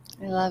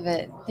 I love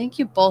it. Thank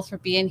you both for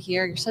being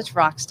here. You're such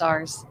rock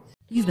stars.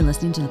 You've been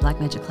listening to the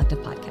Blackmagic Collective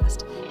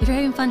podcast. If you're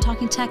having fun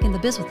talking tech and the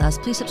biz with us,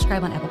 please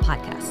subscribe on Apple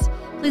Podcasts.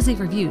 Please leave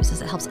reviews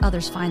as it helps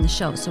others find the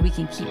show so we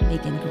can keep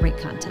making great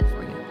content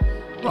for you.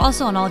 We're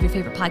also on all of your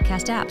favorite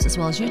podcast apps, as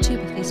well as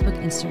YouTube,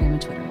 Facebook, Instagram,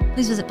 and Twitter.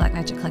 Please visit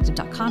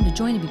blackmagiccollective.com to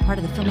join and be part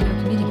of the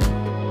filmmaker community.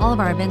 All of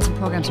our events and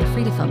programs are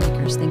free to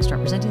filmmakers, thanks to our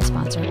presenting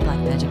sponsor,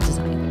 Blackmagic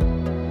Design.